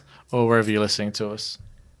house or wherever you're listening to us.